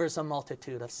love covers a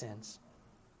multitude of sins.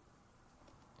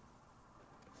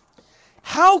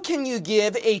 How can you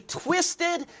give a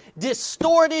twisted,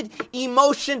 distorted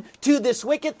emotion to this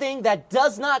wicked thing that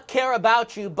does not care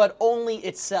about you but only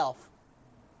itself?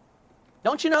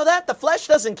 Don't you know that? The flesh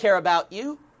doesn't care about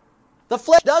you. The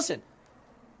flesh doesn't.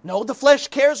 No, the flesh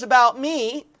cares about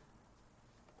me.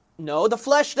 No, the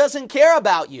flesh doesn't care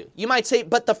about you. You might say,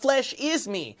 but the flesh is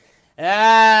me.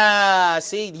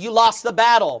 See, you lost the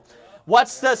battle.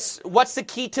 What's the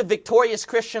key to victorious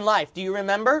Christian life? Do you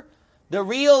remember? The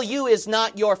real you is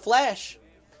not your flesh.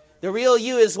 The real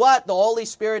you is what? The Holy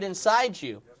Spirit inside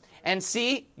you. And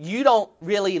see, you don't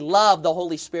really love the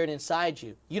Holy Spirit inside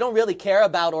you. You don't really care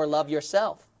about or love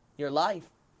yourself, your life.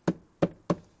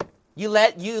 You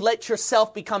let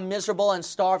yourself become miserable and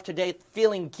starve today,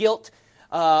 feeling guilt,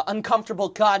 uncomfortable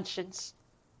conscience.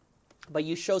 But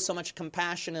you show so much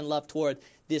compassion and love toward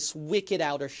this wicked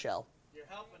outer shell.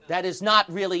 That is not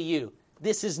really you.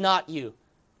 This is not you.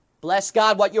 Bless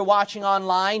God, what you're watching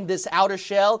online, this outer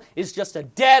shell is just a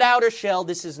dead outer shell.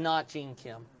 This is not Gene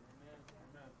Kim.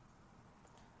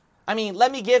 I mean,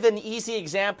 let me give an easy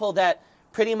example that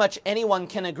pretty much anyone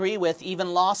can agree with,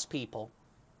 even lost people.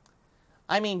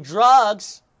 I mean,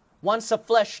 drugs, once the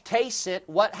flesh tastes it,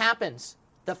 what happens?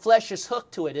 The flesh is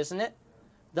hooked to it, isn't it?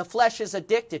 The flesh is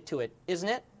addicted to it, isn't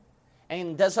it?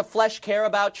 And does the flesh care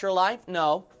about your life?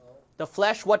 No. The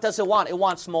flesh, what does it want? It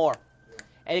wants more.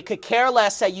 And it could care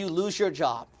less that you lose your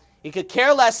job. It could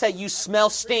care less that you smell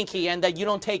stinky and that you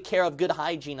don't take care of good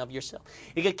hygiene of yourself.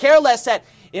 It could care less that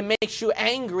it makes you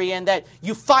angry and that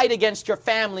you fight against your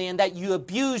family and that you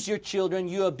abuse your children,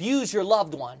 you abuse your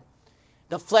loved one.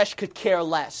 The flesh could care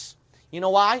less. You know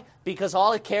why? Because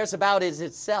all it cares about is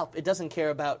itself. It doesn't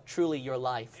care about truly your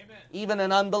life. Amen. Even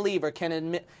an unbeliever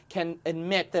can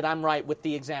admit that I'm right with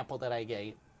the example that I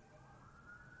gave.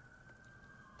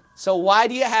 So why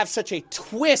do you have such a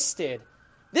twisted,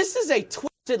 this is a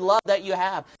twisted love that you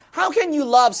have. How can you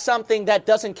love something that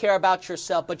doesn't care about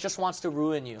yourself but just wants to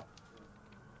ruin you?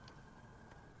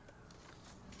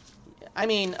 I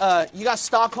mean, you got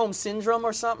Stockholm Syndrome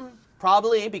or something?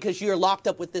 Probably because you're locked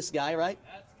up with this guy, right?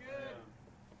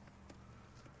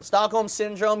 Stockholm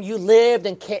Syndrome, you lived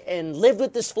and lived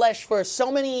with this flesh for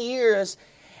so many years,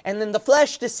 and then the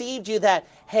flesh deceived you that,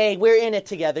 hey, we're in it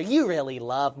together. You really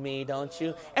love me, don't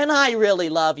you? And I really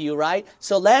love you, right?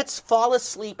 So let's fall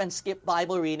asleep and skip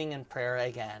Bible reading and prayer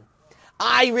again.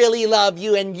 I really love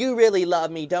you and you really love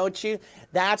me, don't you?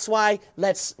 That's why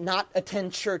let's not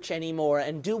attend church anymore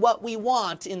and do what we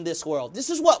want in this world. This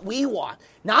is what we want.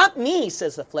 Not me,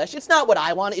 says the flesh. It's not what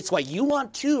I want. It's what you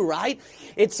want too, right?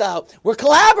 It's we're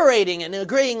collaborating and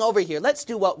agreeing over here. Let's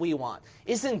do what we want.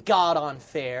 Isn't God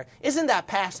unfair? Isn't that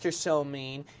pastor so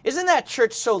mean? Isn't that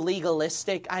church so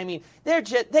legalistic? I mean,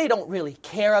 they don't really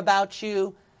care about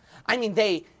you. I mean,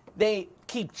 they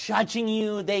keep judging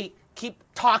you. They keep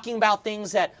talking about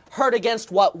things that hurt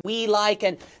against what we like.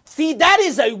 And see, that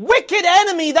is a wicked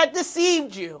enemy that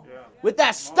deceived you. Yeah. With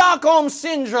that Stockholm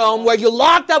Syndrome where you're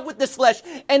locked up with this flesh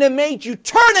and it made you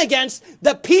turn against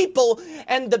the people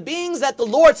and the beings that the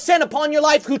Lord sent upon your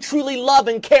life who truly love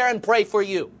and care and pray for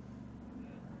you.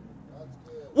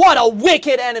 What a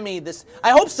wicked enemy this.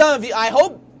 I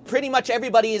hope pretty much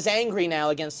everybody is angry now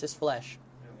against this flesh.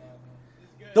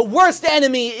 The worst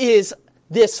enemy is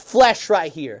this flesh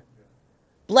right here.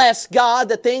 Bless God,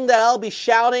 the thing that I'll be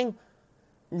shouting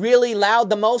really loud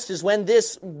the most is when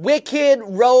this wicked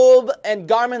robe and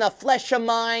garment of flesh of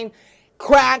mine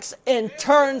cracks and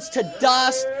turns to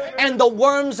dust and the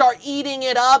worms are eating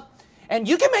it up. And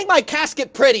you can make my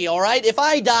casket pretty, all right? If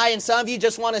I die and some of you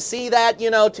just want to see that,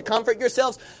 to comfort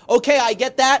yourselves, okay, I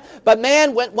get that. But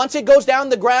man, once it goes down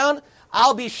the ground,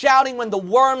 I'll be shouting when the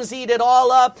worms eat it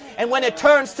all up and when it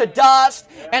turns to dust.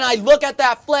 And I look at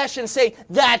that flesh and say,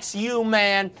 that's you,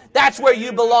 man. That's where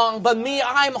you belong. But me,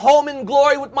 I'm home in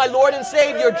glory with my Lord and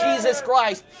Savior, Jesus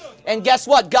Christ. And guess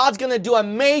what? God's going to do a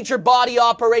major body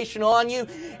operation on you.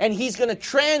 And He's going to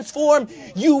transform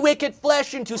you wicked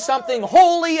flesh into something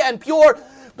holy and pure.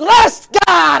 Bless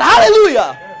God!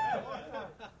 Hallelujah!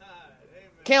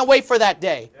 Can't wait for that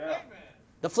day.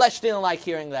 The flesh didn't like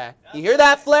hearing that. You hear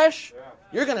that, flesh?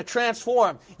 You're going to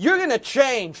transform. You're going to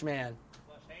change, man.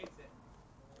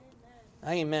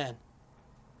 Amen.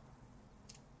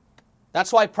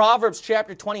 That's why Proverbs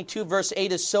chapter 22 verse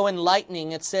 8 is so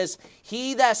enlightening. It says,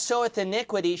 he that soweth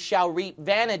iniquity shall reap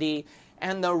vanity,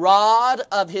 and the rod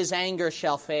of his anger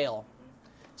shall fail.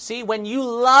 See, when you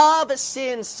love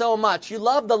sin so much, you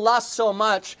love the lust so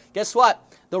much, guess what?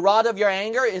 The rod of your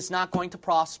anger is not going to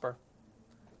prosper.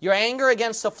 Your anger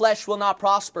against the flesh will not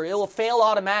prosper. It will fail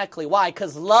automatically. Why?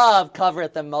 Because love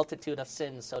covereth a multitude of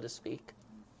sins, so to speak.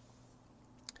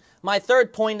 My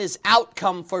third point is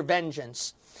outcome for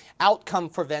vengeance. Outcome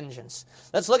for vengeance.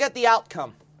 Let's look at the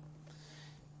outcome.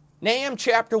 Nahum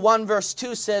chapter 1 verse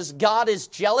 2 says, God is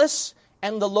jealous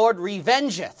and the Lord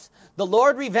revengeth. The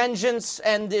Lord revengeance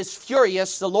and is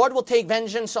furious. The Lord will take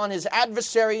vengeance on His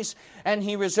adversaries, and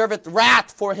He reserveth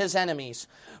wrath for His enemies.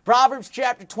 Proverbs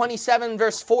chapter 27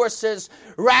 verse 4 says,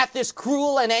 wrath is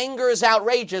cruel and anger is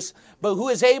outrageous, but who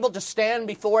is able to stand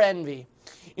before envy?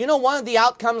 You know, one of the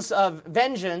outcomes of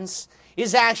vengeance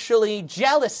is actually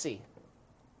jealousy.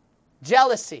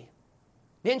 Jealousy.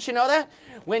 Didn't you know that?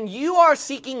 When you are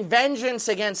seeking vengeance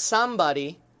against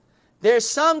somebody, there's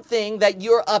something that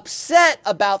you're upset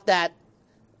about that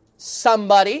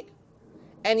somebody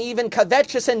and even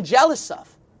covetous and jealous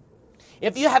of.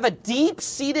 If you have a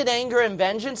deep-seated anger and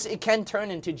vengeance, it can turn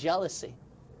into jealousy.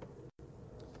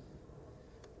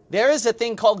 There is a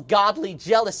thing called godly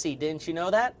jealousy. Didn't you know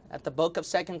that? At the book of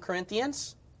 2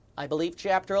 Corinthians, I believe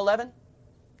chapter 11.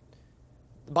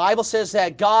 The Bible says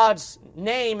that God's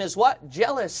name is what?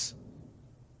 Jealous.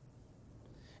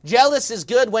 Jealous is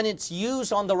good when it's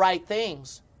used on the right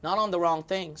things, not on the wrong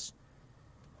things.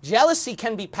 Jealousy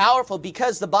can be powerful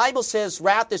because the Bible says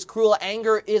wrath is cruel,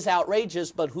 anger is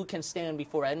outrageous, but who can stand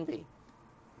before envy?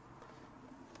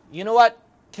 You know what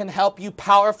can help you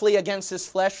powerfully against this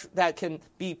flesh that can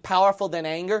be powerful than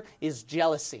anger is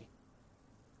jealousy.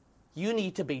 You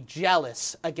need to be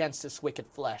jealous against this wicked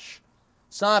flesh.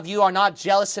 Some of you are not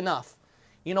jealous enough.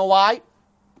 You know why?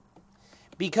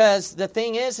 Because the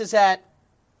thing is that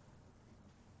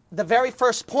the very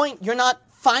first point, you're not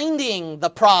finding the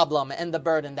problem and the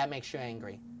burden that makes you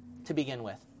angry to begin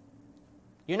with.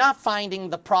 You're not finding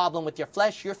the problem with your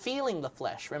flesh, you're feeling the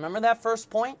flesh. Remember that first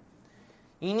point?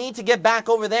 You need to get back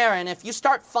over there, and if you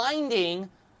start finding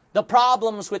the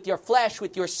problems with your flesh,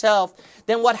 with yourself,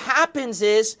 then what happens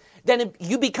is, then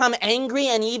you become angry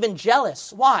and even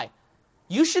jealous. Why?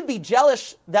 You should be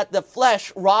jealous that the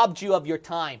flesh robbed you of your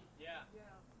time. Yeah.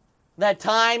 That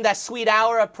time, that sweet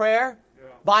hour of prayer,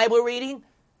 Bible reading,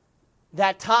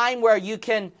 that time where you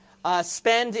can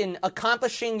spend in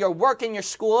accomplishing your work in your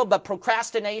school, but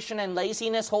procrastination and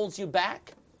laziness holds you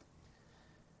back.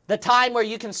 The time where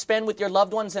you can spend with your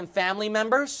loved ones and family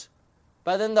members,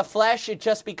 but in the flesh it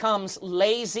just becomes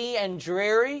lazy and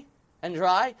dreary and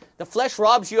dry. The flesh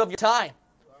robs you of your time.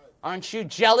 Aren't you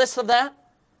jealous of that?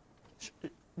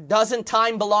 Doesn't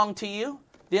time belong to you?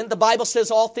 Didn't the Bible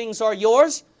says all things are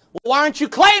yours? Why aren't you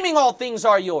claiming all things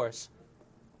are yours?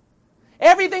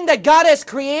 Everything that God has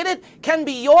created can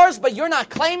be yours, but you're not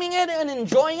claiming it and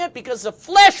enjoying it because the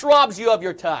flesh robs you of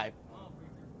your time.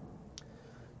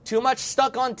 Too much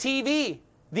stuck on TV,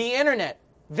 the internet,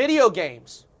 video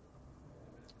games.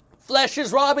 Flesh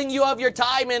is robbing you of your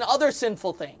time and other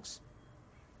sinful things.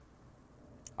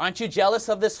 Aren't you jealous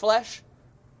of this flesh?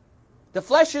 The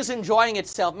flesh is enjoying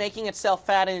itself, making itself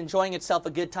fat and enjoying itself a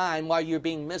good time while you're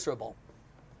being miserable,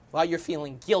 while you're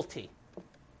feeling guilty,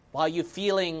 while you're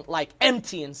feeling like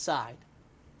empty inside.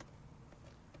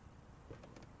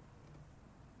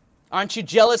 Aren't you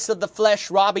jealous of the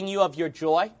flesh robbing you of your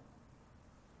joy?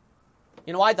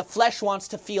 You know why? The flesh wants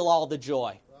to feel all the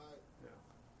joy.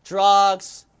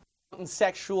 drugs,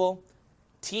 sexual,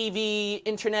 TV,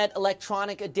 internet,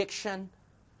 electronic addiction,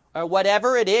 or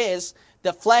whatever it is,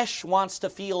 the flesh wants to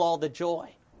feel all the joy.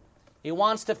 It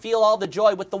wants to feel all the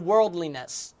joy with the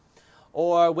worldliness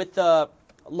or with the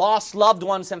lost loved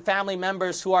ones and family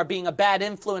members who are being a bad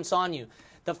influence on you.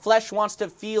 The flesh wants to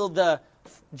feel the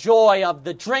joy of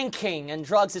the drinking and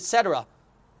drugs, etc.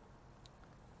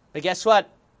 But guess what?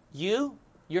 You're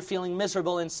feeling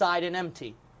miserable inside and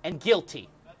empty and guilty.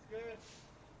 That's good.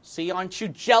 See, aren't you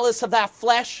jealous of that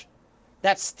flesh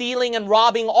that's stealing and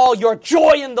robbing all your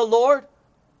joy in the Lord?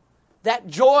 That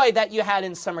joy that you had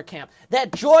in summer camp.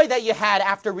 That joy that you had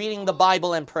after reading the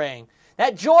Bible and praying.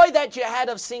 That joy that you had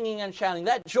of singing and shouting.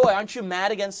 That joy, aren't you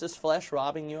mad against this flesh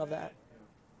robbing you of that?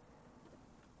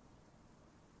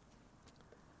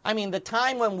 I mean, the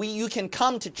time when you can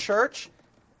come to church,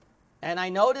 and I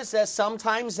notice that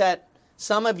sometimes that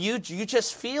some of you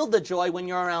just feel the joy when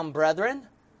you're around brethren.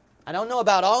 I don't know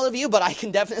about all of you, but I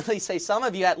can definitely say some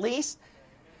of you at least,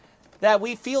 that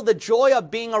we feel the joy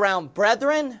of being around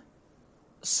brethren.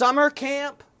 Summer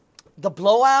camp, the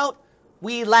blowout,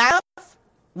 we laugh,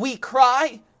 we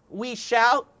cry, we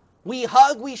shout, we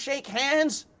hug, we shake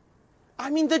hands. I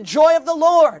mean, the joy of the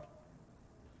Lord.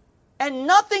 And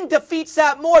nothing defeats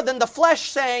that more than the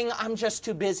flesh saying, I'm just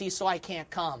too busy, so I can't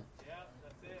come. Yeah,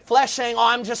 that's it. Flesh saying, oh,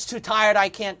 I'm just too tired, I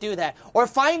can't do that. Or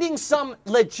finding some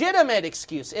legitimate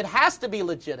excuse. It has to be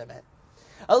legitimate.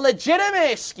 A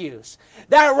legitimate excuse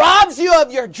that robs you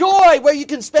of your joy, where you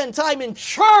can spend time in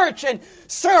church and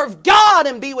serve God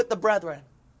and be with the brethren.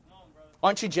 Come on, brother.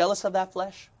 Aren't you jealous of that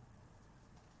flesh?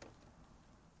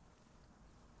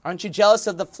 Aren't you jealous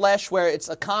of the flesh where it's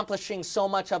accomplishing so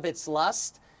much of its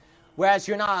lust, whereas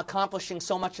you're not accomplishing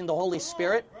so much in the Holy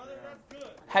Spirit? Brother, that's good.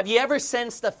 Have you ever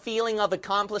sensed the feeling of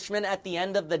accomplishment at the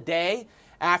end of the day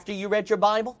after you read your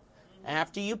Bible,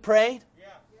 after you prayed, Yeah.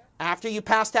 after you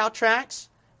passed out tracts,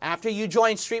 after you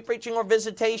joined street preaching or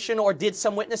visitation or did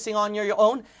some witnessing on your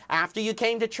own, after you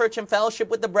came to church and fellowship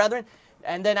with the brethren,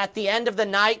 and then at the end of the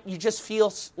night you just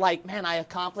feel like, man, I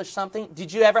accomplished something?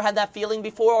 Did you ever have that feeling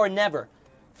before or never?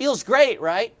 Feels great,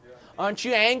 right? Aren't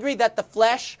you angry that the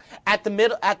flesh at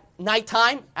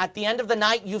nighttime, at the end of the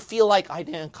night, you feel like, I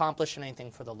didn't accomplish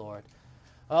anything for the Lord.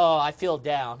 Oh, I feel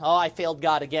down. Oh, I failed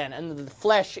God again. And the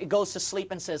flesh, it goes to sleep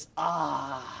and says,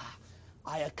 I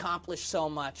accomplished so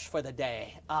much for the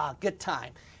day. Good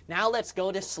time. Now let's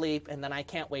go to sleep, and then I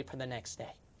can't wait for the next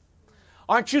day.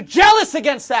 Aren't you jealous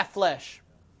against that flesh?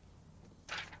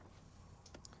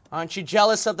 Aren't you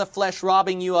jealous of the flesh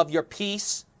robbing you of your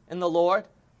peace in the Lord?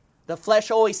 The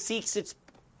flesh always seeks its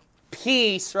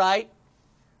peace, right?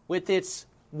 With its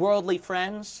worldly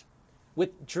friends,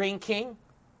 with drinking,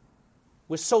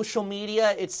 with social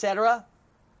media, etc.,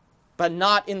 but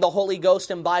not in the Holy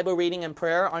Ghost and Bible reading and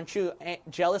prayer. Aren't you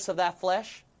jealous of that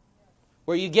flesh?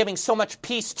 Were you giving so much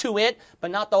peace to it,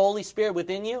 but not the Holy Spirit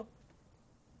within you?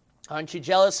 Aren't you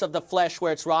jealous of the flesh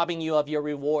where it's robbing you of your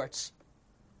rewards?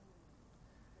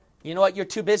 You know what you're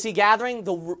too busy gathering?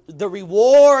 The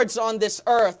rewards on this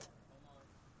earth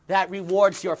that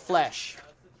rewards your flesh.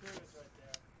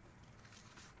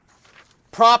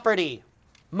 Property,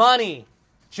 money,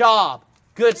 job,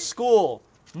 good school,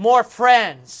 more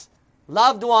friends,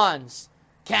 loved ones,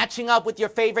 catching up with your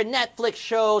favorite Netflix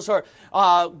shows, or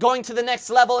going to the next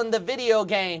level in the video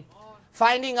game,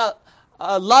 finding a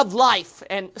love life.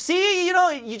 And see,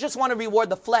 you just want to reward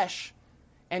the flesh.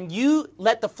 And you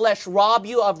let the flesh rob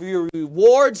you of your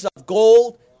rewards of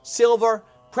gold, silver,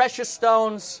 precious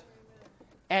stones.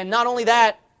 And not only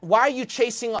that, why are you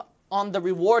chasing on the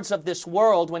rewards of this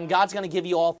world when God's going to give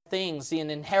you all things, the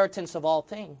inheritance of all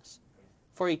things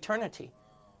for eternity?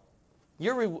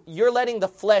 You're letting the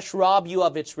flesh rob you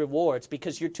of its rewards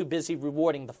because you're too busy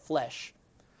rewarding the flesh.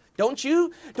 Don't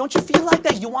you feel like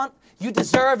that you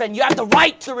deserve and you have the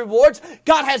right to rewards?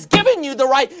 God has given you the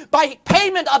right by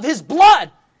payment of His blood.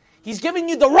 He's given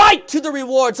you the right to the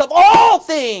rewards of all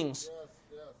things.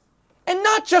 And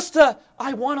not just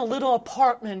I want a little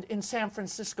apartment in San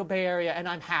Francisco Bay Area and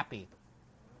I'm happy.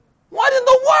 What in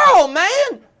the world,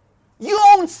 man? You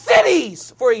own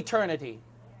cities for eternity.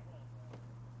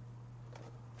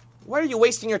 What are you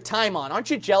wasting your time on? Aren't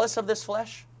you jealous of this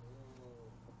flesh?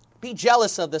 Be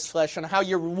jealous of this flesh and how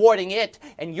you're rewarding it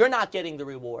and you're not getting the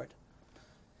reward.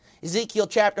 Ezekiel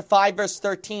chapter 5 verse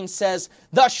 13 says,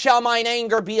 "Thus shall mine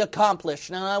anger be accomplished,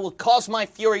 and I will cause my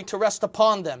fury to rest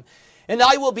upon them. And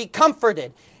I will be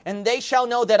comforted, and they shall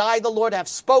know that I, the Lord, have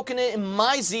spoken it in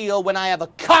my zeal when I have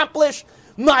accomplished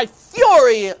my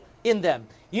fury in them."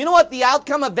 You know what the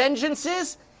outcome of vengeance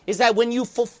is? Is that when you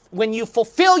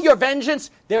fulfill your vengeance,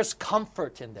 there's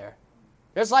comfort in there.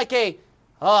 There's like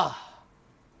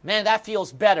Man, that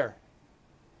feels better.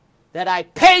 That I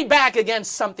pay back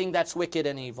against something that's wicked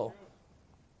and evil.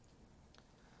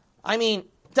 I mean,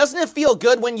 doesn't it feel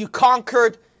good when you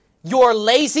conquered your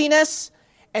laziness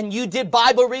and you did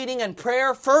Bible reading and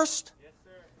prayer first? Yes,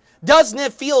 sir. Doesn't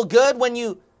it feel good when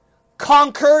you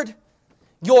conquered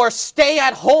your stay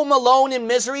at home alone in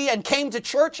misery and came to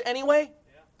church anyway?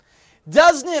 Yeah.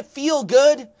 Doesn't it feel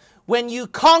good when you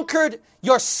conquered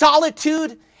your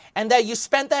solitude and that you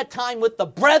spent that time with the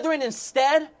brethren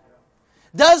instead?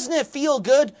 Doesn't it feel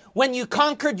good when you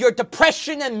conquered your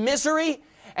depression and misery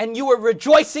and you were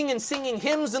rejoicing and singing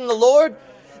hymns in the Lord?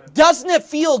 Doesn't it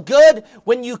feel good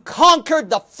when you conquered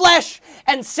the flesh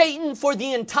and Satan for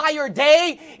the entire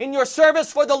day in your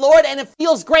service for the Lord? And it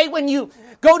feels great when you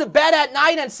go to bed at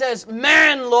night and says,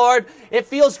 man, Lord, it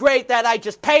feels great that I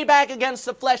just pay back against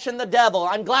the flesh and the devil.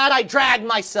 I'm glad I dragged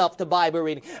myself to Bible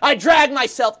reading. I dragged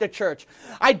myself to church.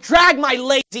 I dragged my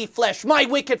lazy flesh, my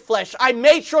wicked flesh. I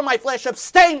made sure my flesh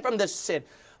abstained from this sin.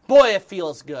 Boy, it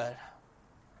feels good.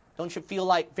 Don't you feel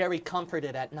like very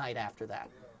comforted at night after that?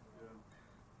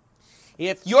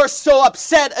 If you're so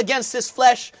upset against this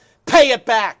flesh, pay it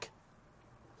back.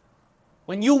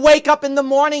 When you wake up in the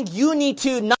morning, you need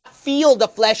to not feel the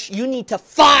flesh. You need to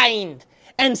find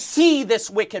and see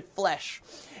this wicked flesh.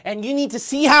 And you need to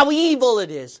see how evil it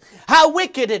is, how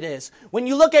wicked it is. When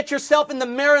you look at yourself in the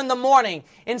mirror in the morning,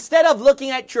 instead of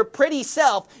looking at your pretty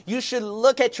self, you should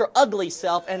look at your ugly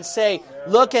self and say,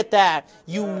 look at that,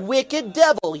 you wicked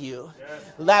devil, you.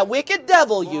 That wicked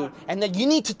devil, you. And then you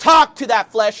need to talk to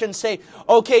that flesh and say,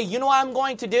 okay, you know what I'm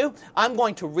going to do? I'm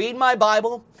going to read my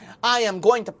Bible. I am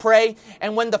going to pray.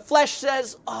 And when the flesh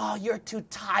says, oh, you're too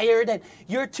tired and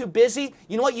you're too busy,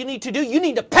 you know what you need to do? You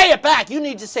need to pay it back. You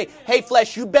need to say, hey,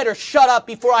 flesh, you better shut up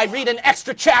before I read an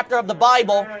extra chapter of the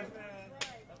Bible.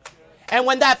 And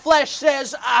when that flesh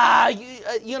says,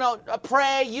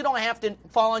 pray, you don't have to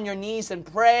fall on your knees and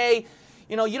pray.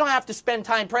 You know, you don't have to spend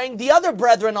time praying. The other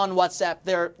brethren on WhatsApp,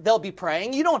 they'll be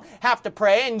praying. You don't have to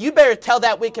pray. And you better tell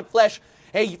that wicked flesh,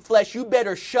 hey, flesh, you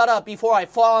better shut up before I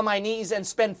fall on my knees and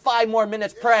spend 5 more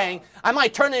minutes praying. I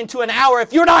might turn it into an hour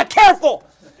if you're not careful.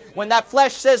 When that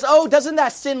flesh says, oh, doesn't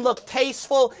that sin look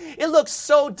tasteful? It looks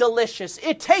so delicious.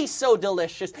 It tastes so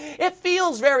delicious. It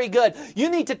feels very good. You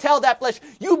need to tell that flesh,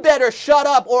 you better shut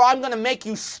up or I'm going to make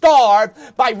you starve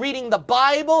by reading the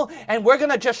Bible, and we're going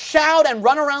to just shout and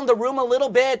run around the room a little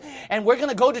bit, and we're going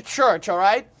to go to church, all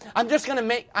right? I'm just going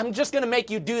to make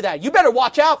you do that. You better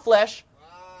watch out, flesh.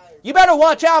 You better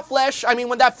watch out, flesh. I mean,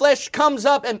 when that flesh comes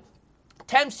up and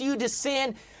tempts you to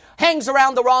sin, hangs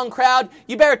around the wrong crowd,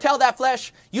 you better tell that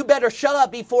flesh, you better shut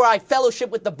up before I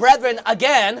fellowship with the brethren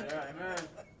again. Yeah, amen. Amen,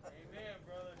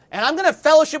 brother. And I'm going to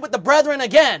fellowship with the brethren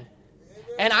again.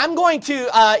 And I'm going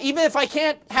to, even if I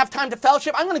can't have time to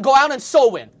fellowship, I'm going to go out and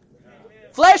soul win.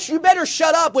 Flesh, you better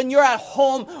shut up when you're at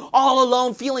home all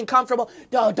alone feeling comfortable.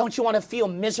 No, don't you want to feel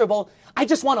miserable? I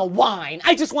just want to whine.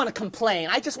 I just want to complain.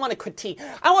 I just want to critique.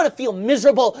 I want to feel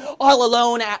miserable all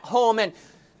alone at home. And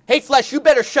hey, flesh, you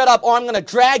better shut up or I'm going to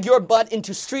drag your butt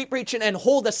into street preaching and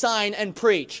hold a sign and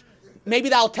preach. Maybe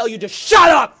that'll tell you to shut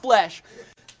up, flesh.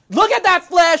 Look at that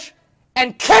flesh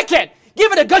and kick it.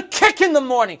 Give it a good kick in the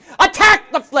morning.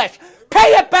 Attack the flesh.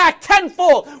 Pay it back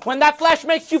tenfold. When that flesh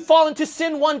makes you fall into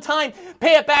sin one time,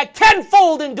 pay it back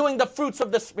tenfold in doing the fruits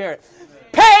of the Spirit.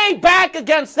 Pay back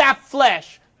against that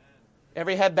flesh.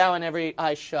 Every head bow and every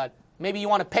eye shut. Maybe you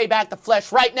want to pay back the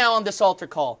flesh right now on this altar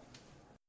call.